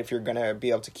definite if you're going to be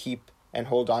able to keep and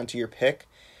hold on to your pick.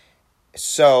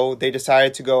 So they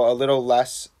decided to go a little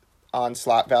less on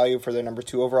slot value for their number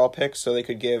 2 overall pick so they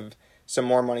could give some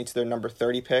more money to their number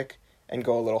 30 pick and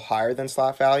go a little higher than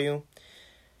slot value.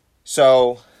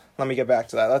 So let me get back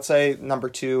to that. Let's say number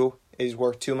 2 is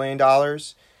worth $2 million.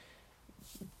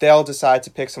 They'll decide to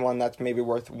pick someone that's maybe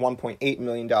worth $1.8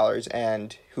 million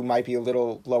and who might be a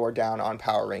little lower down on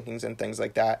power rankings and things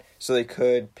like that. So they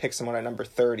could pick someone at number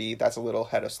 30 that's a little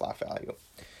ahead of slot value.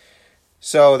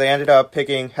 So they ended up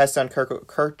picking Heston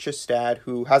Kjerstad,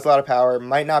 who has a lot of power,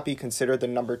 might not be considered the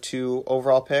number 2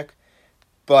 overall pick,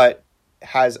 but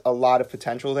has a lot of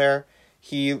potential there.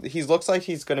 He looks like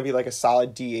he's going to be like a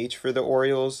solid DH for the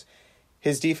Orioles.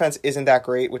 His defense isn't that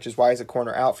great, which is why he's a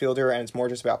corner outfielder, and it's more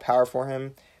just about power for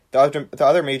him. The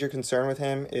other major concern with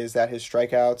him is that his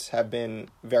strikeouts have been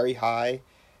very high,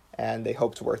 and they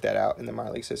hope to work that out in the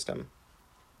minor league system.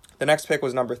 The next pick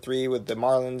was number 3 with the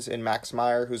Marlins in Max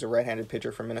Meyer, who's a right-handed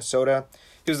pitcher from Minnesota.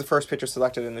 He was the first pitcher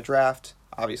selected in the draft,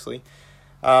 obviously.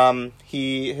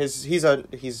 He's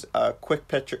a quick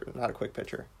pitcher, not a quick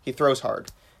pitcher. He throws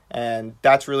hard, and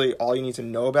that's really all you need to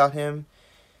know about him.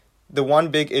 The one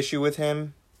big issue with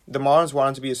him, the Marlins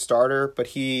wanted to be a starter, but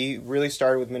he really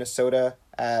started with Minnesota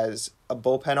as a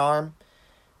bullpen arm.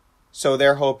 So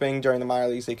they're hoping during the minor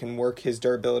leagues they can work his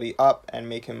durability up and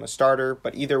make him a starter.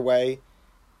 But either way,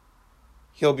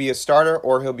 he'll be a starter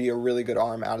or he'll be a really good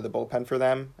arm out of the bullpen for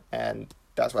them. And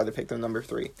that's why they picked him number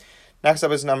 3. Next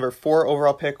up is number 4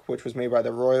 overall pick, which was made by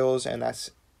the Royals, and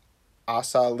that's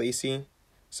Asa Lacy.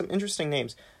 Some interesting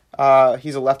names.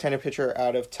 He's a left-handed pitcher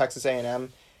out of Texas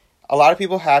A&M. A lot of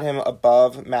people had him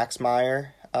above Max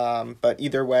Meyer, but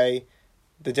either way,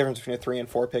 the difference between a 3 and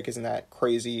 4 pick isn't that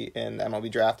crazy in the MLB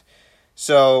draft.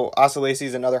 So Asa Lacy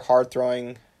is another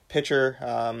hard-throwing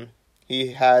pitcher.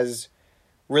 He has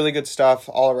really good stuff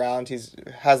all around. He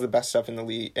has the best stuff in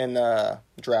the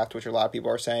draft, which a lot of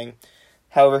people are saying.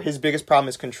 However, his biggest problem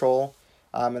is control,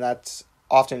 and that's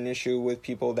often an issue with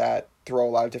people that throw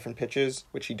a lot of different pitches,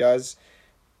 which he does.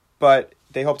 But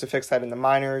they hope to fix that in the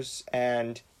minors,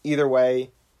 and either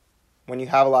way, when you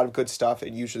have a lot of good stuff,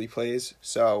 it usually plays.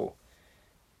 So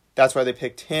that's why they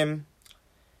picked him.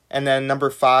 And then number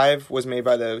 5 was made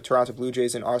by the Toronto Blue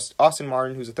Jays in Austin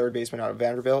Martin, who's a third baseman out of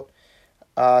Vanderbilt.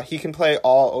 He can play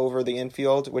all over the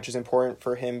infield, which is important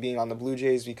for him being on the Blue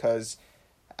Jays because,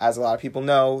 as a lot of people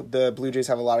know, the Blue Jays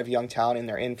have a lot of young talent in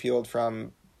their infield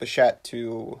from Bichette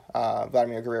to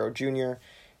Vladimir Guerrero Jr.,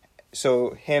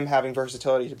 So him having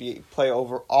versatility to play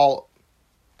over all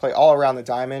play all around the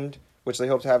diamond, which they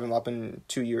hope to have him up in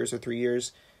 2 years or 3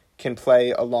 years, can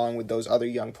play along with those other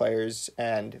young players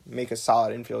and make a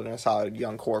solid infield and a solid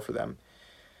young core for them.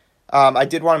 I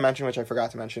did want to mention, which I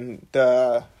forgot to mention,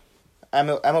 the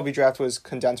MLB draft was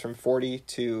condensed from 40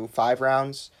 to 5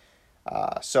 rounds.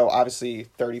 So obviously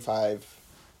 35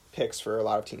 picks for a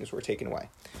lot of teams were taken away,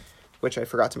 which I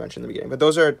forgot to mention in the beginning. But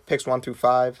those are picks 1 through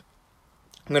 5.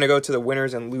 I'm going to go to the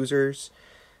winners and losers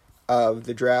of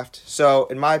the draft. So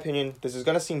in my opinion, this is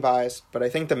going to seem biased, but I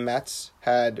think the Mets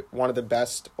had one of the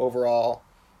best overall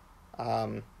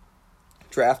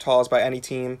draft hauls by any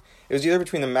team. It was either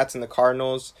between the Mets and the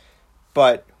Cardinals,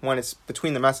 but when it's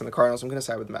between the Mets and the Cardinals, I'm going to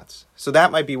side with the Mets. So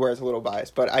that might be where it's a little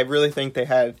biased, but I really think they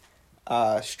had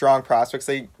strong prospects.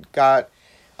 They got,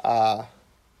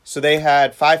 so they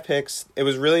had 5 picks. It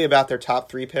was really about their top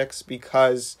 3 picks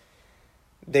because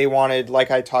they wanted, like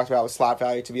I talked about with slot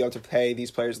value, to be able to pay these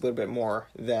players a little bit more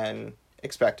than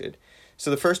expected.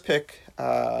 So the first pick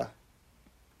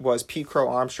was Pete Crow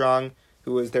Armstrong,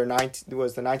 who was the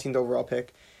 19th overall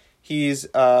pick. He's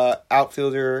an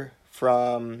outfielder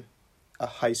from a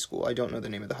high school. I don't know the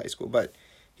name of the high school, but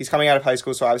he's coming out of high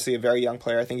school, so obviously a very young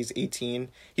player. I think he's 18.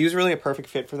 He was really a perfect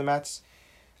fit for the Mets.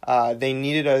 They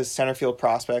needed a center field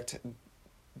prospect.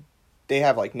 They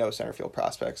have no center field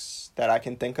prospects that I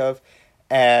can think of.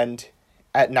 And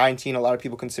at 19, a lot of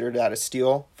people considered that a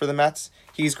steal for the Mets.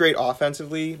 He's great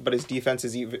offensively, but his defense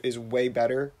is way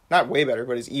better. Not way better,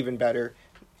 but is even better.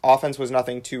 Offense was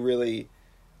nothing to really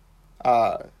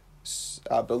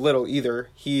belittle either.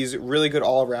 He's really good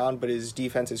all around, but his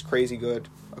defense is crazy good,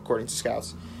 according to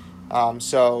scouts.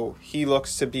 So he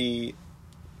looks to be...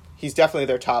 He's definitely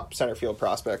their top center field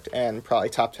prospect and probably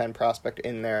top 10 prospect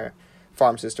in their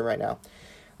farm system right now.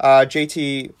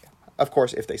 JT, of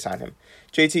course, if they sign him.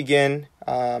 JT Ginn,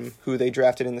 who they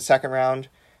drafted in the second round,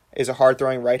 is a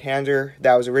hard-throwing right-hander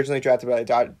that was originally drafted by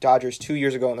the Dodgers 2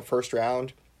 years ago in the first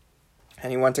round.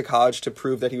 And he went to college to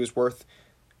prove that he was worth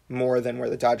more than where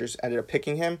the Dodgers ended up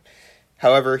picking him.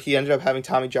 However, he ended up having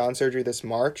Tommy John surgery this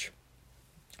March.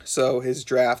 So his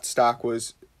draft stock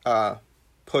was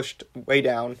pushed way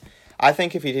down. I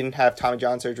think if he didn't have Tommy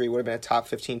John surgery, he would have been a top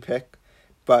 15 pick.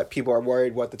 But people are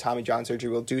worried what the Tommy John surgery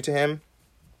will do to him.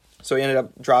 So he ended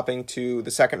up dropping to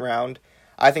the second round.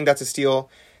 I think that's a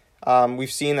steal.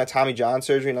 We've seen that Tommy John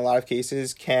surgery in a lot of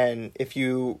cases can, if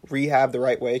you rehab the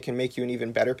right way, can make you an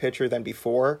even better pitcher than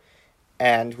before.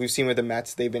 And we've seen with the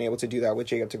Mets, they've been able to do that with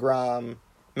Jacob deGrom,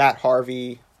 Matt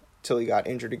Harvey, till he got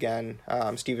injured again.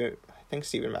 Steven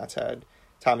Matz had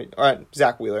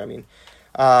Zach Wheeler,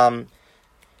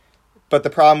 But the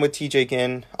problem with JT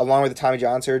Ginn, along with the Tommy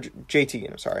John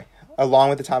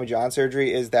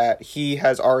surgery, is that he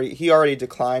already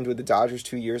declined with the Dodgers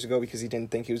 2 years ago because he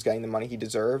didn't think he was getting the money he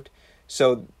deserved.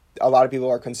 So a lot of people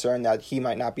are concerned that he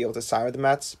might not be able to sign with the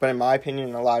Mets. But in my opinion,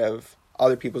 and a lot of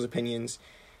other people's opinions,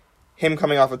 him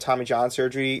coming off of Tommy John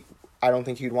surgery, I don't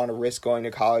think he'd want to risk going to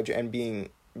college and being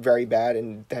very bad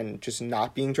and then just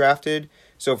not being drafted.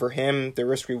 So for him, the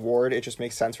risk reward, it just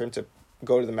makes sense for him to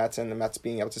go to the Mets and the Mets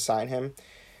being able to sign him.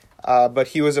 But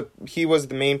he was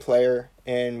the main player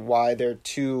in why their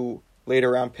 2 later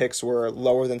round picks were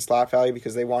lower than slot value,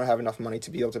 because they want to have enough money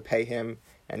to be able to pay him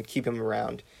and keep him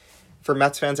around. For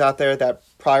Mets fans out there, that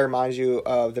probably reminds you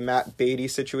of the Matt Beatty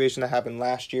situation that happened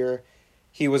last year.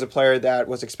 He was a player that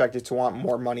was expected to want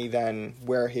more money than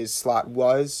where his slot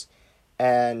was,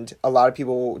 and a lot of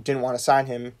people didn't want to sign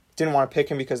him, didn't want to pick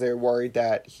him because they were worried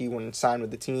that he wouldn't sign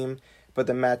with the team. But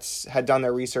the Mets had done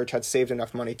their research, had saved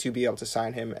enough money to be able to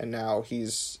sign him, and now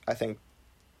he's, I think,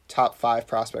 top 5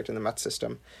 prospect in the Mets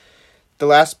system. The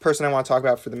last person I want to talk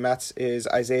about for the Mets is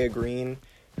Isaiah Green,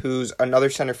 who's another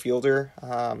center fielder.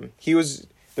 The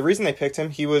reason they picked him,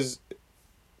 he was,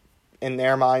 in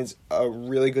their minds, a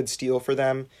really good steal for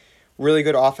them. Really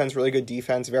good offense, really good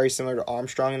defense, very similar to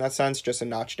Armstrong in that sense, just a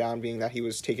notch down being that he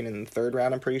was taken in the 3rd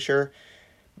round, I'm pretty sure.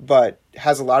 But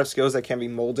has a lot of skills that can be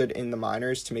molded in the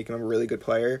minors to make him a really good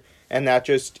player. And that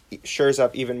just shores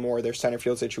up even more their center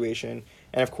field situation.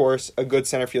 And, of course, a good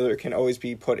center fielder can always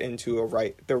be put into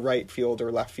the right field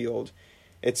or left field.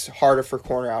 It's harder for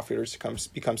corner outfielders to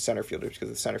become center fielders because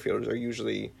the center fielders are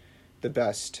usually the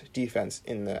best defense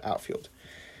in the outfield.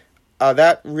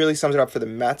 That really sums it up for the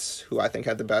Mets, who I think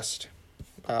had the best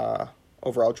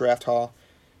overall draft haul.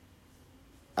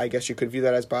 I guess you could view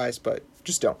that as biased, but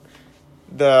just don't.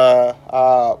 The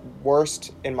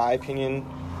worst, in my opinion,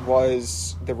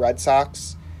 was the Red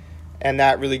Sox. And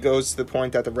that really goes to the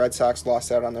point that the Red Sox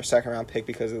lost out on their second-round pick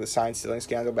because of the sign-stealing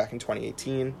scandal back in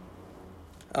 2018.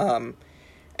 And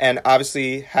And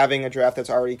obviously, having a draft that's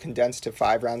already condensed to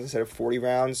 5 rounds instead of 40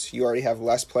 rounds, you already have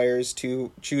less players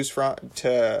to choose from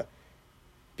to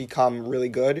become really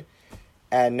good.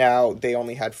 And now they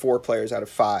only had 4 players out of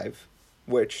 5,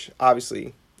 which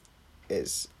obviously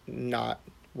is not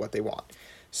what they want.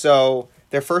 So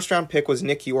their first round pick was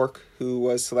Nick York, who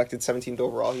was selected 17th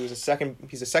overall. He's a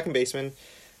second baseman.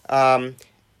 A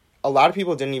lot of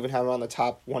people didn't even have him on the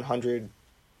top 100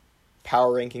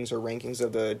 power rankings or rankings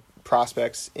of the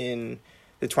prospects in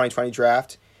the 2020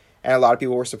 draft, and a lot of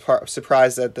people were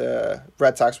surprised that the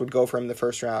Red Sox would go for him in the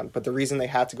first round. But the reason they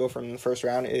had to go for him in the first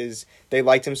round is they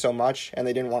liked him so much and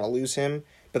they didn't want to lose him,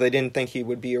 but they didn't think he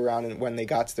would be around when they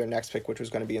got to their next pick, which was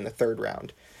going to be in the 3rd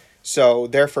round. So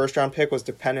their first round pick was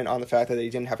dependent on the fact that they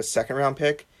didn't have a 2nd round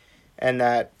pick, and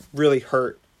that really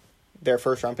hurt their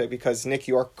first round pick because Nick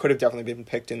York could have definitely been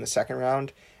picked in the 2nd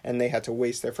round, and they had to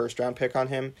waste their first round pick on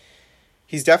him.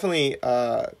 He's definitely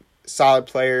solid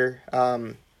player.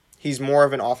 He's more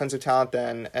of an offensive talent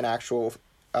than an actual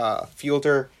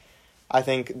fielder. I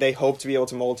think they hope to be able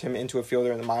to mold him into a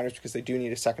fielder in the minors because they do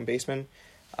need a second baseman,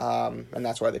 and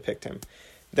that's why they picked him.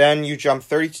 Then you jump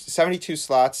 72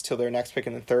 slots till their next pick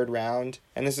in the 3rd round,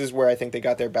 and this is where I think they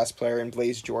got their best player in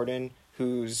Blaze Jordan,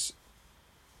 who's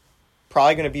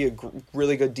probably going to be a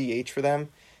really good DH for them.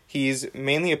 He's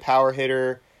mainly a power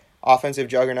hitter, offensive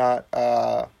juggernaut.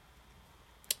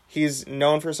 He's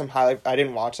known for some highlight. I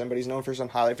didn't watch them, but he's known for some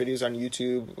highlight videos on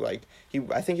YouTube.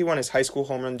 I think he won his high school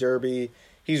home run derby.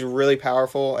 He's really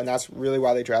powerful, and that's really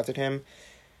why they drafted him.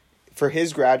 For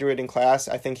his graduating class,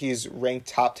 I think he's ranked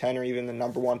top 10 or even the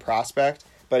number 1 prospect,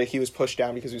 but he was pushed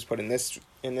down because he was put in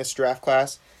this draft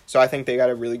class. So I think they got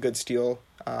a really good steal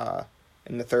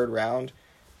in the 3rd round.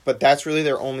 But that's really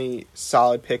their only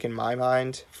solid pick in my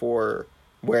mind for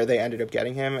where they ended up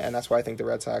getting him, and that's why I think the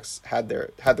Red Sox had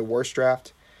the worst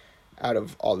draft out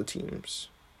of all the teams.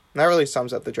 And that really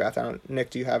sums up the draft. Nick,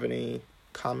 do you have any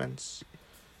comments?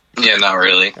 Yeah, not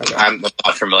really. Okay. I'm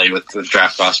not familiar with the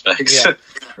draft prospects. Yeah.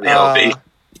 The LB.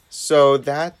 So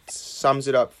that sums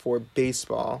it up for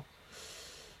baseball.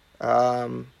 Are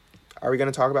we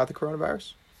going to talk about the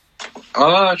coronavirus?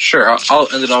 Sure.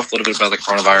 I'll end it off a little bit about the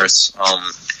coronavirus.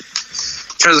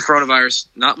 In terms of the coronavirus,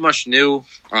 not much new.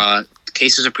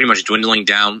 Cases are pretty much dwindling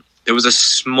down. There was a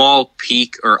small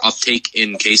peak or uptake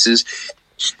in cases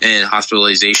and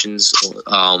hospitalizations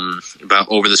about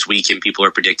over this week, and people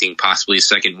are predicting possibly a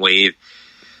second wave.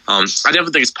 I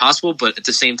definitely think it's possible, but at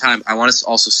the same time, I want to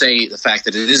also say the fact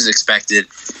that it is expected.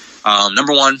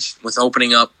 Number one, with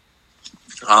opening up,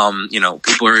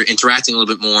 people are interacting a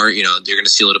little bit more. You're going to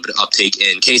see a little bit of uptake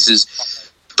in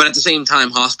cases, but at the same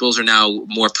time, hospitals are now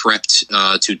more prepped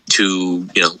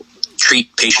to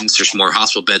treat patients. There's more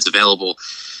hospital beds available,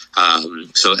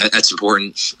 so that's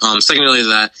important. Secondly to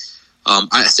that,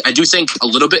 I do think a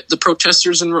little bit the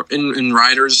protesters and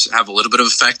rioters have a little bit of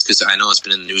effect, because I know it's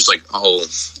been in the news like,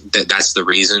 that's the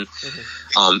reason.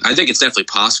 Mm-hmm. I think it's definitely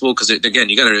possible because, again,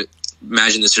 you got to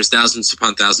imagine this. There's thousands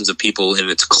upon thousands of people in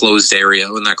its closed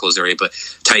area, well, not closed area, but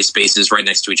tight spaces right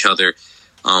next to each other.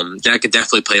 That could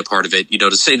definitely play a part of it.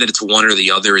 To say that it's one or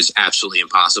the other is absolutely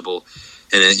impossible.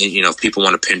 And then, if people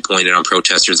want to pinpoint it on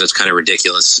protesters, that's kind of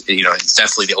ridiculous. It's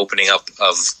definitely the opening up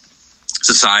of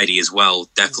society as well.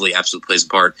 Definitely absolutely plays a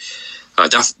part. A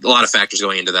lot of factors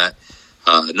going into that.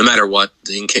 No matter what,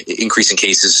 the increase in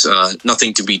cases,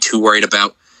 nothing to be too worried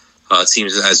about. It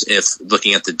seems as if,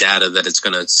 looking at the data, that it's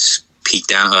going to peak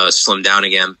down, slim down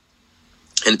again.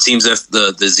 And it seems as if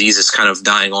the disease is kind of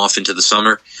dying off into the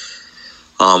summer.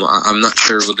 I'm not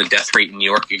sure with the death rate in New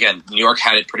York. Again, New York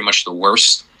had it pretty much the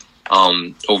worst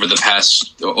over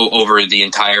the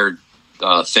entire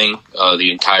thing,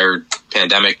 the entire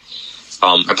pandemic.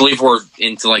 I believe we're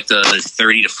into like the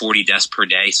 30 to 40 deaths per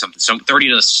day, some 30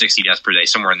 to 60 deaths per day,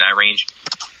 somewhere in that range.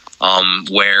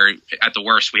 Where at the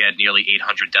worst we had nearly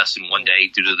 800 deaths in one day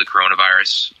due to the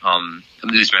coronavirus, at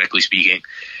least medically speaking.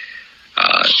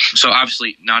 So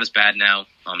obviously not as bad now.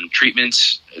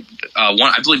 Treatments, I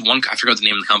forgot the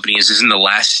name of the company is in the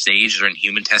last stage. They're in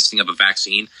human testing of a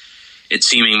vaccine. It's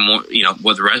seeming more,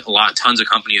 tons of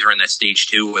companies are in that stage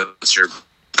 2, which are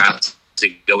about to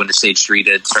go into stage 3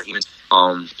 to start humans.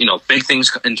 Big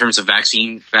things in terms of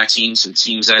vaccines. It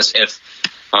seems as if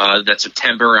that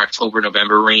September, October,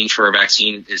 November range for a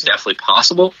vaccine is definitely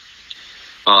possible.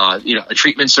 The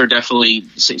treatments are definitely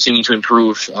seeming to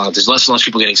improve. There's less and less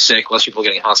people getting sick, less people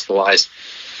getting hospitalized.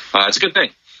 It's a good thing,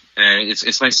 and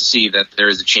it's nice to see that there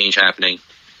is a change happening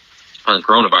on the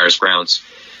coronavirus grounds.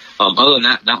 Other than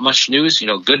that, not much news.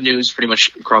 Good news pretty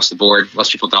much across the board.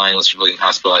 Less people dying, less people getting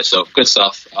hospitalized. So good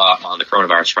stuff on the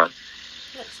coronavirus front.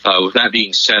 With that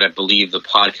being said, I believe the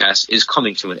podcast is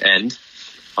coming to an end.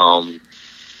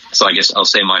 So I guess I'll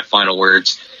say my final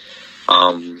words.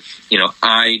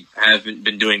 I haven't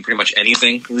been doing pretty much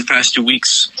anything for the past 2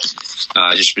 weeks.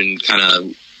 Just been kind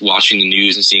of watching the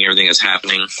news and seeing everything that's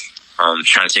happening.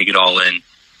 Trying to take it all in.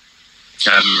 I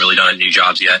haven't really done any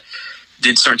jobs yet.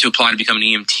 Did start to apply to become an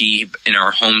EMT in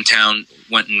our hometown.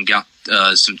 Went and got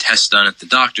some tests done at the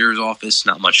doctor's office.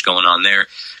 Not much going on there.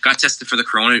 Got tested for the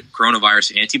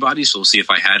coronavirus antibodies, so we'll see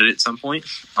if I had it at some point.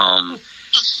 I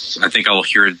think I will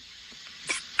hear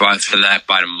for that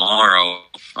by tomorrow,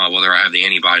 whether I have the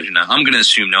antibodies or not. I'm going to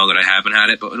assume no, that I haven't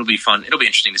had it, but it'll be fun. It'll be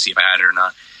interesting to see if I had it or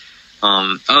not.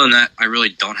 Other than that, I really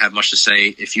don't have much to say.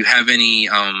 If you have any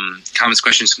comments,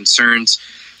 questions, concerns,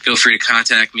 feel free to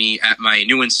contact me at my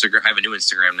new Instagram. I have a new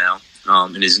Instagram now.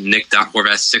 It is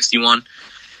nick.horvath61.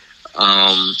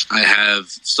 I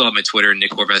still have my Twitter,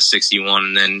 nickhorvath61,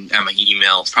 and then at my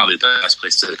email, it's probably the best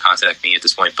place to contact me at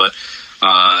this point. But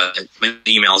my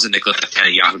email is at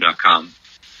nicholas@yahoo.com.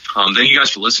 Thank you guys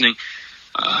for listening.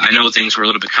 I know things were a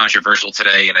little bit controversial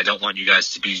today, and I don't want you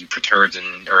guys to be perturbed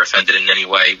or offended in any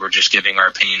way. We're just giving our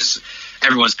opinions.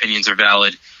 Everyone's opinions are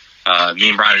valid. Me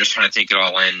and Brian are just trying to take it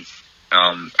all in.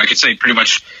 I could say pretty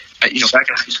much, back in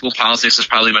high school, politics was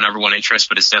probably my number one interest,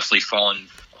 but it's definitely fallen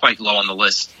quite low on the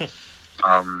list.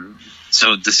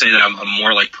 So to say that I'm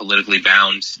more like politically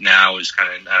bound now is kind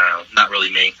of, I don't know, not really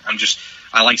me.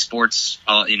 I like sports.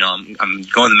 I'm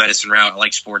going the medicine route. I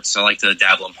like sports. I like to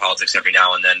dabble in politics every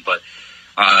now and then, but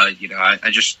we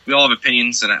all have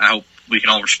opinions, and I hope we can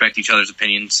all respect each other's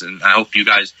opinions. And I hope you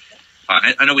guys,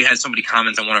 I know we had somebody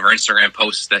comment on one of our Instagram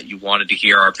posts that you wanted to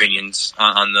hear our opinions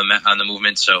on the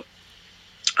movement. So,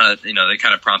 they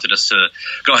kind of prompted us to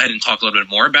go ahead and talk a little bit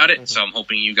more about it. Mm-hmm. So I'm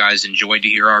hoping you guys enjoyed to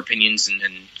hear our opinions and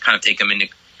kind of take them into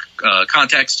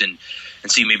context and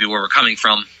see maybe where we're coming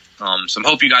from. So I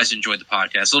hope you guys enjoyed the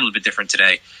podcast. A little bit different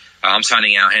today. I'm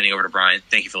signing out, handing over to Brian.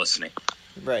 Thank you for listening.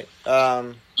 Right.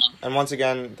 And once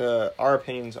again, our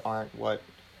opinions aren't what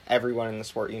everyone in the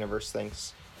sport universe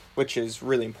thinks, which is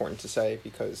really important to say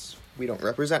because we don't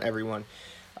represent everyone.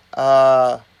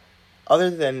 Other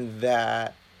than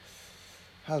that,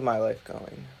 how's my life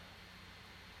going?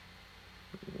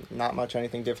 Not much,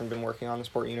 anything different. Been working on the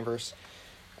sport universe.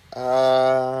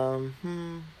 I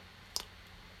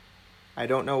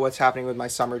don't know what's happening with my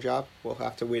summer job. We'll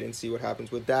have to wait and see what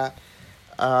happens with that.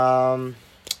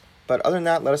 But other than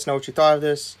that, let us know what you thought of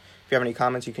this. If you have any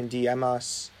comments, you can DM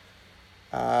us.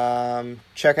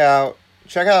 Check out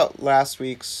last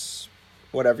week's,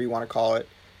 whatever you want to call it.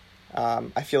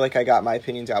 I feel like I got my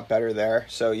opinions out better there,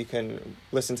 so you can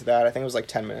listen to that. I think it was like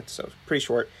 10 minutes, so pretty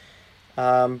short.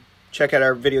 Check out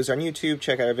our videos on YouTube.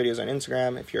 Check out our videos on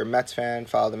Instagram. If you're a Mets fan,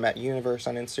 follow the Met Universe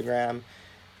on Instagram.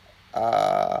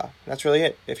 That's really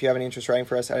it. If you have any interest writing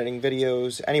for us, editing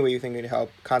videos, any way you think we can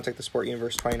help, contact the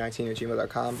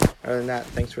sportuniverse2019@gmail.com. Other than that,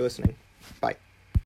 thanks for listening. Bye.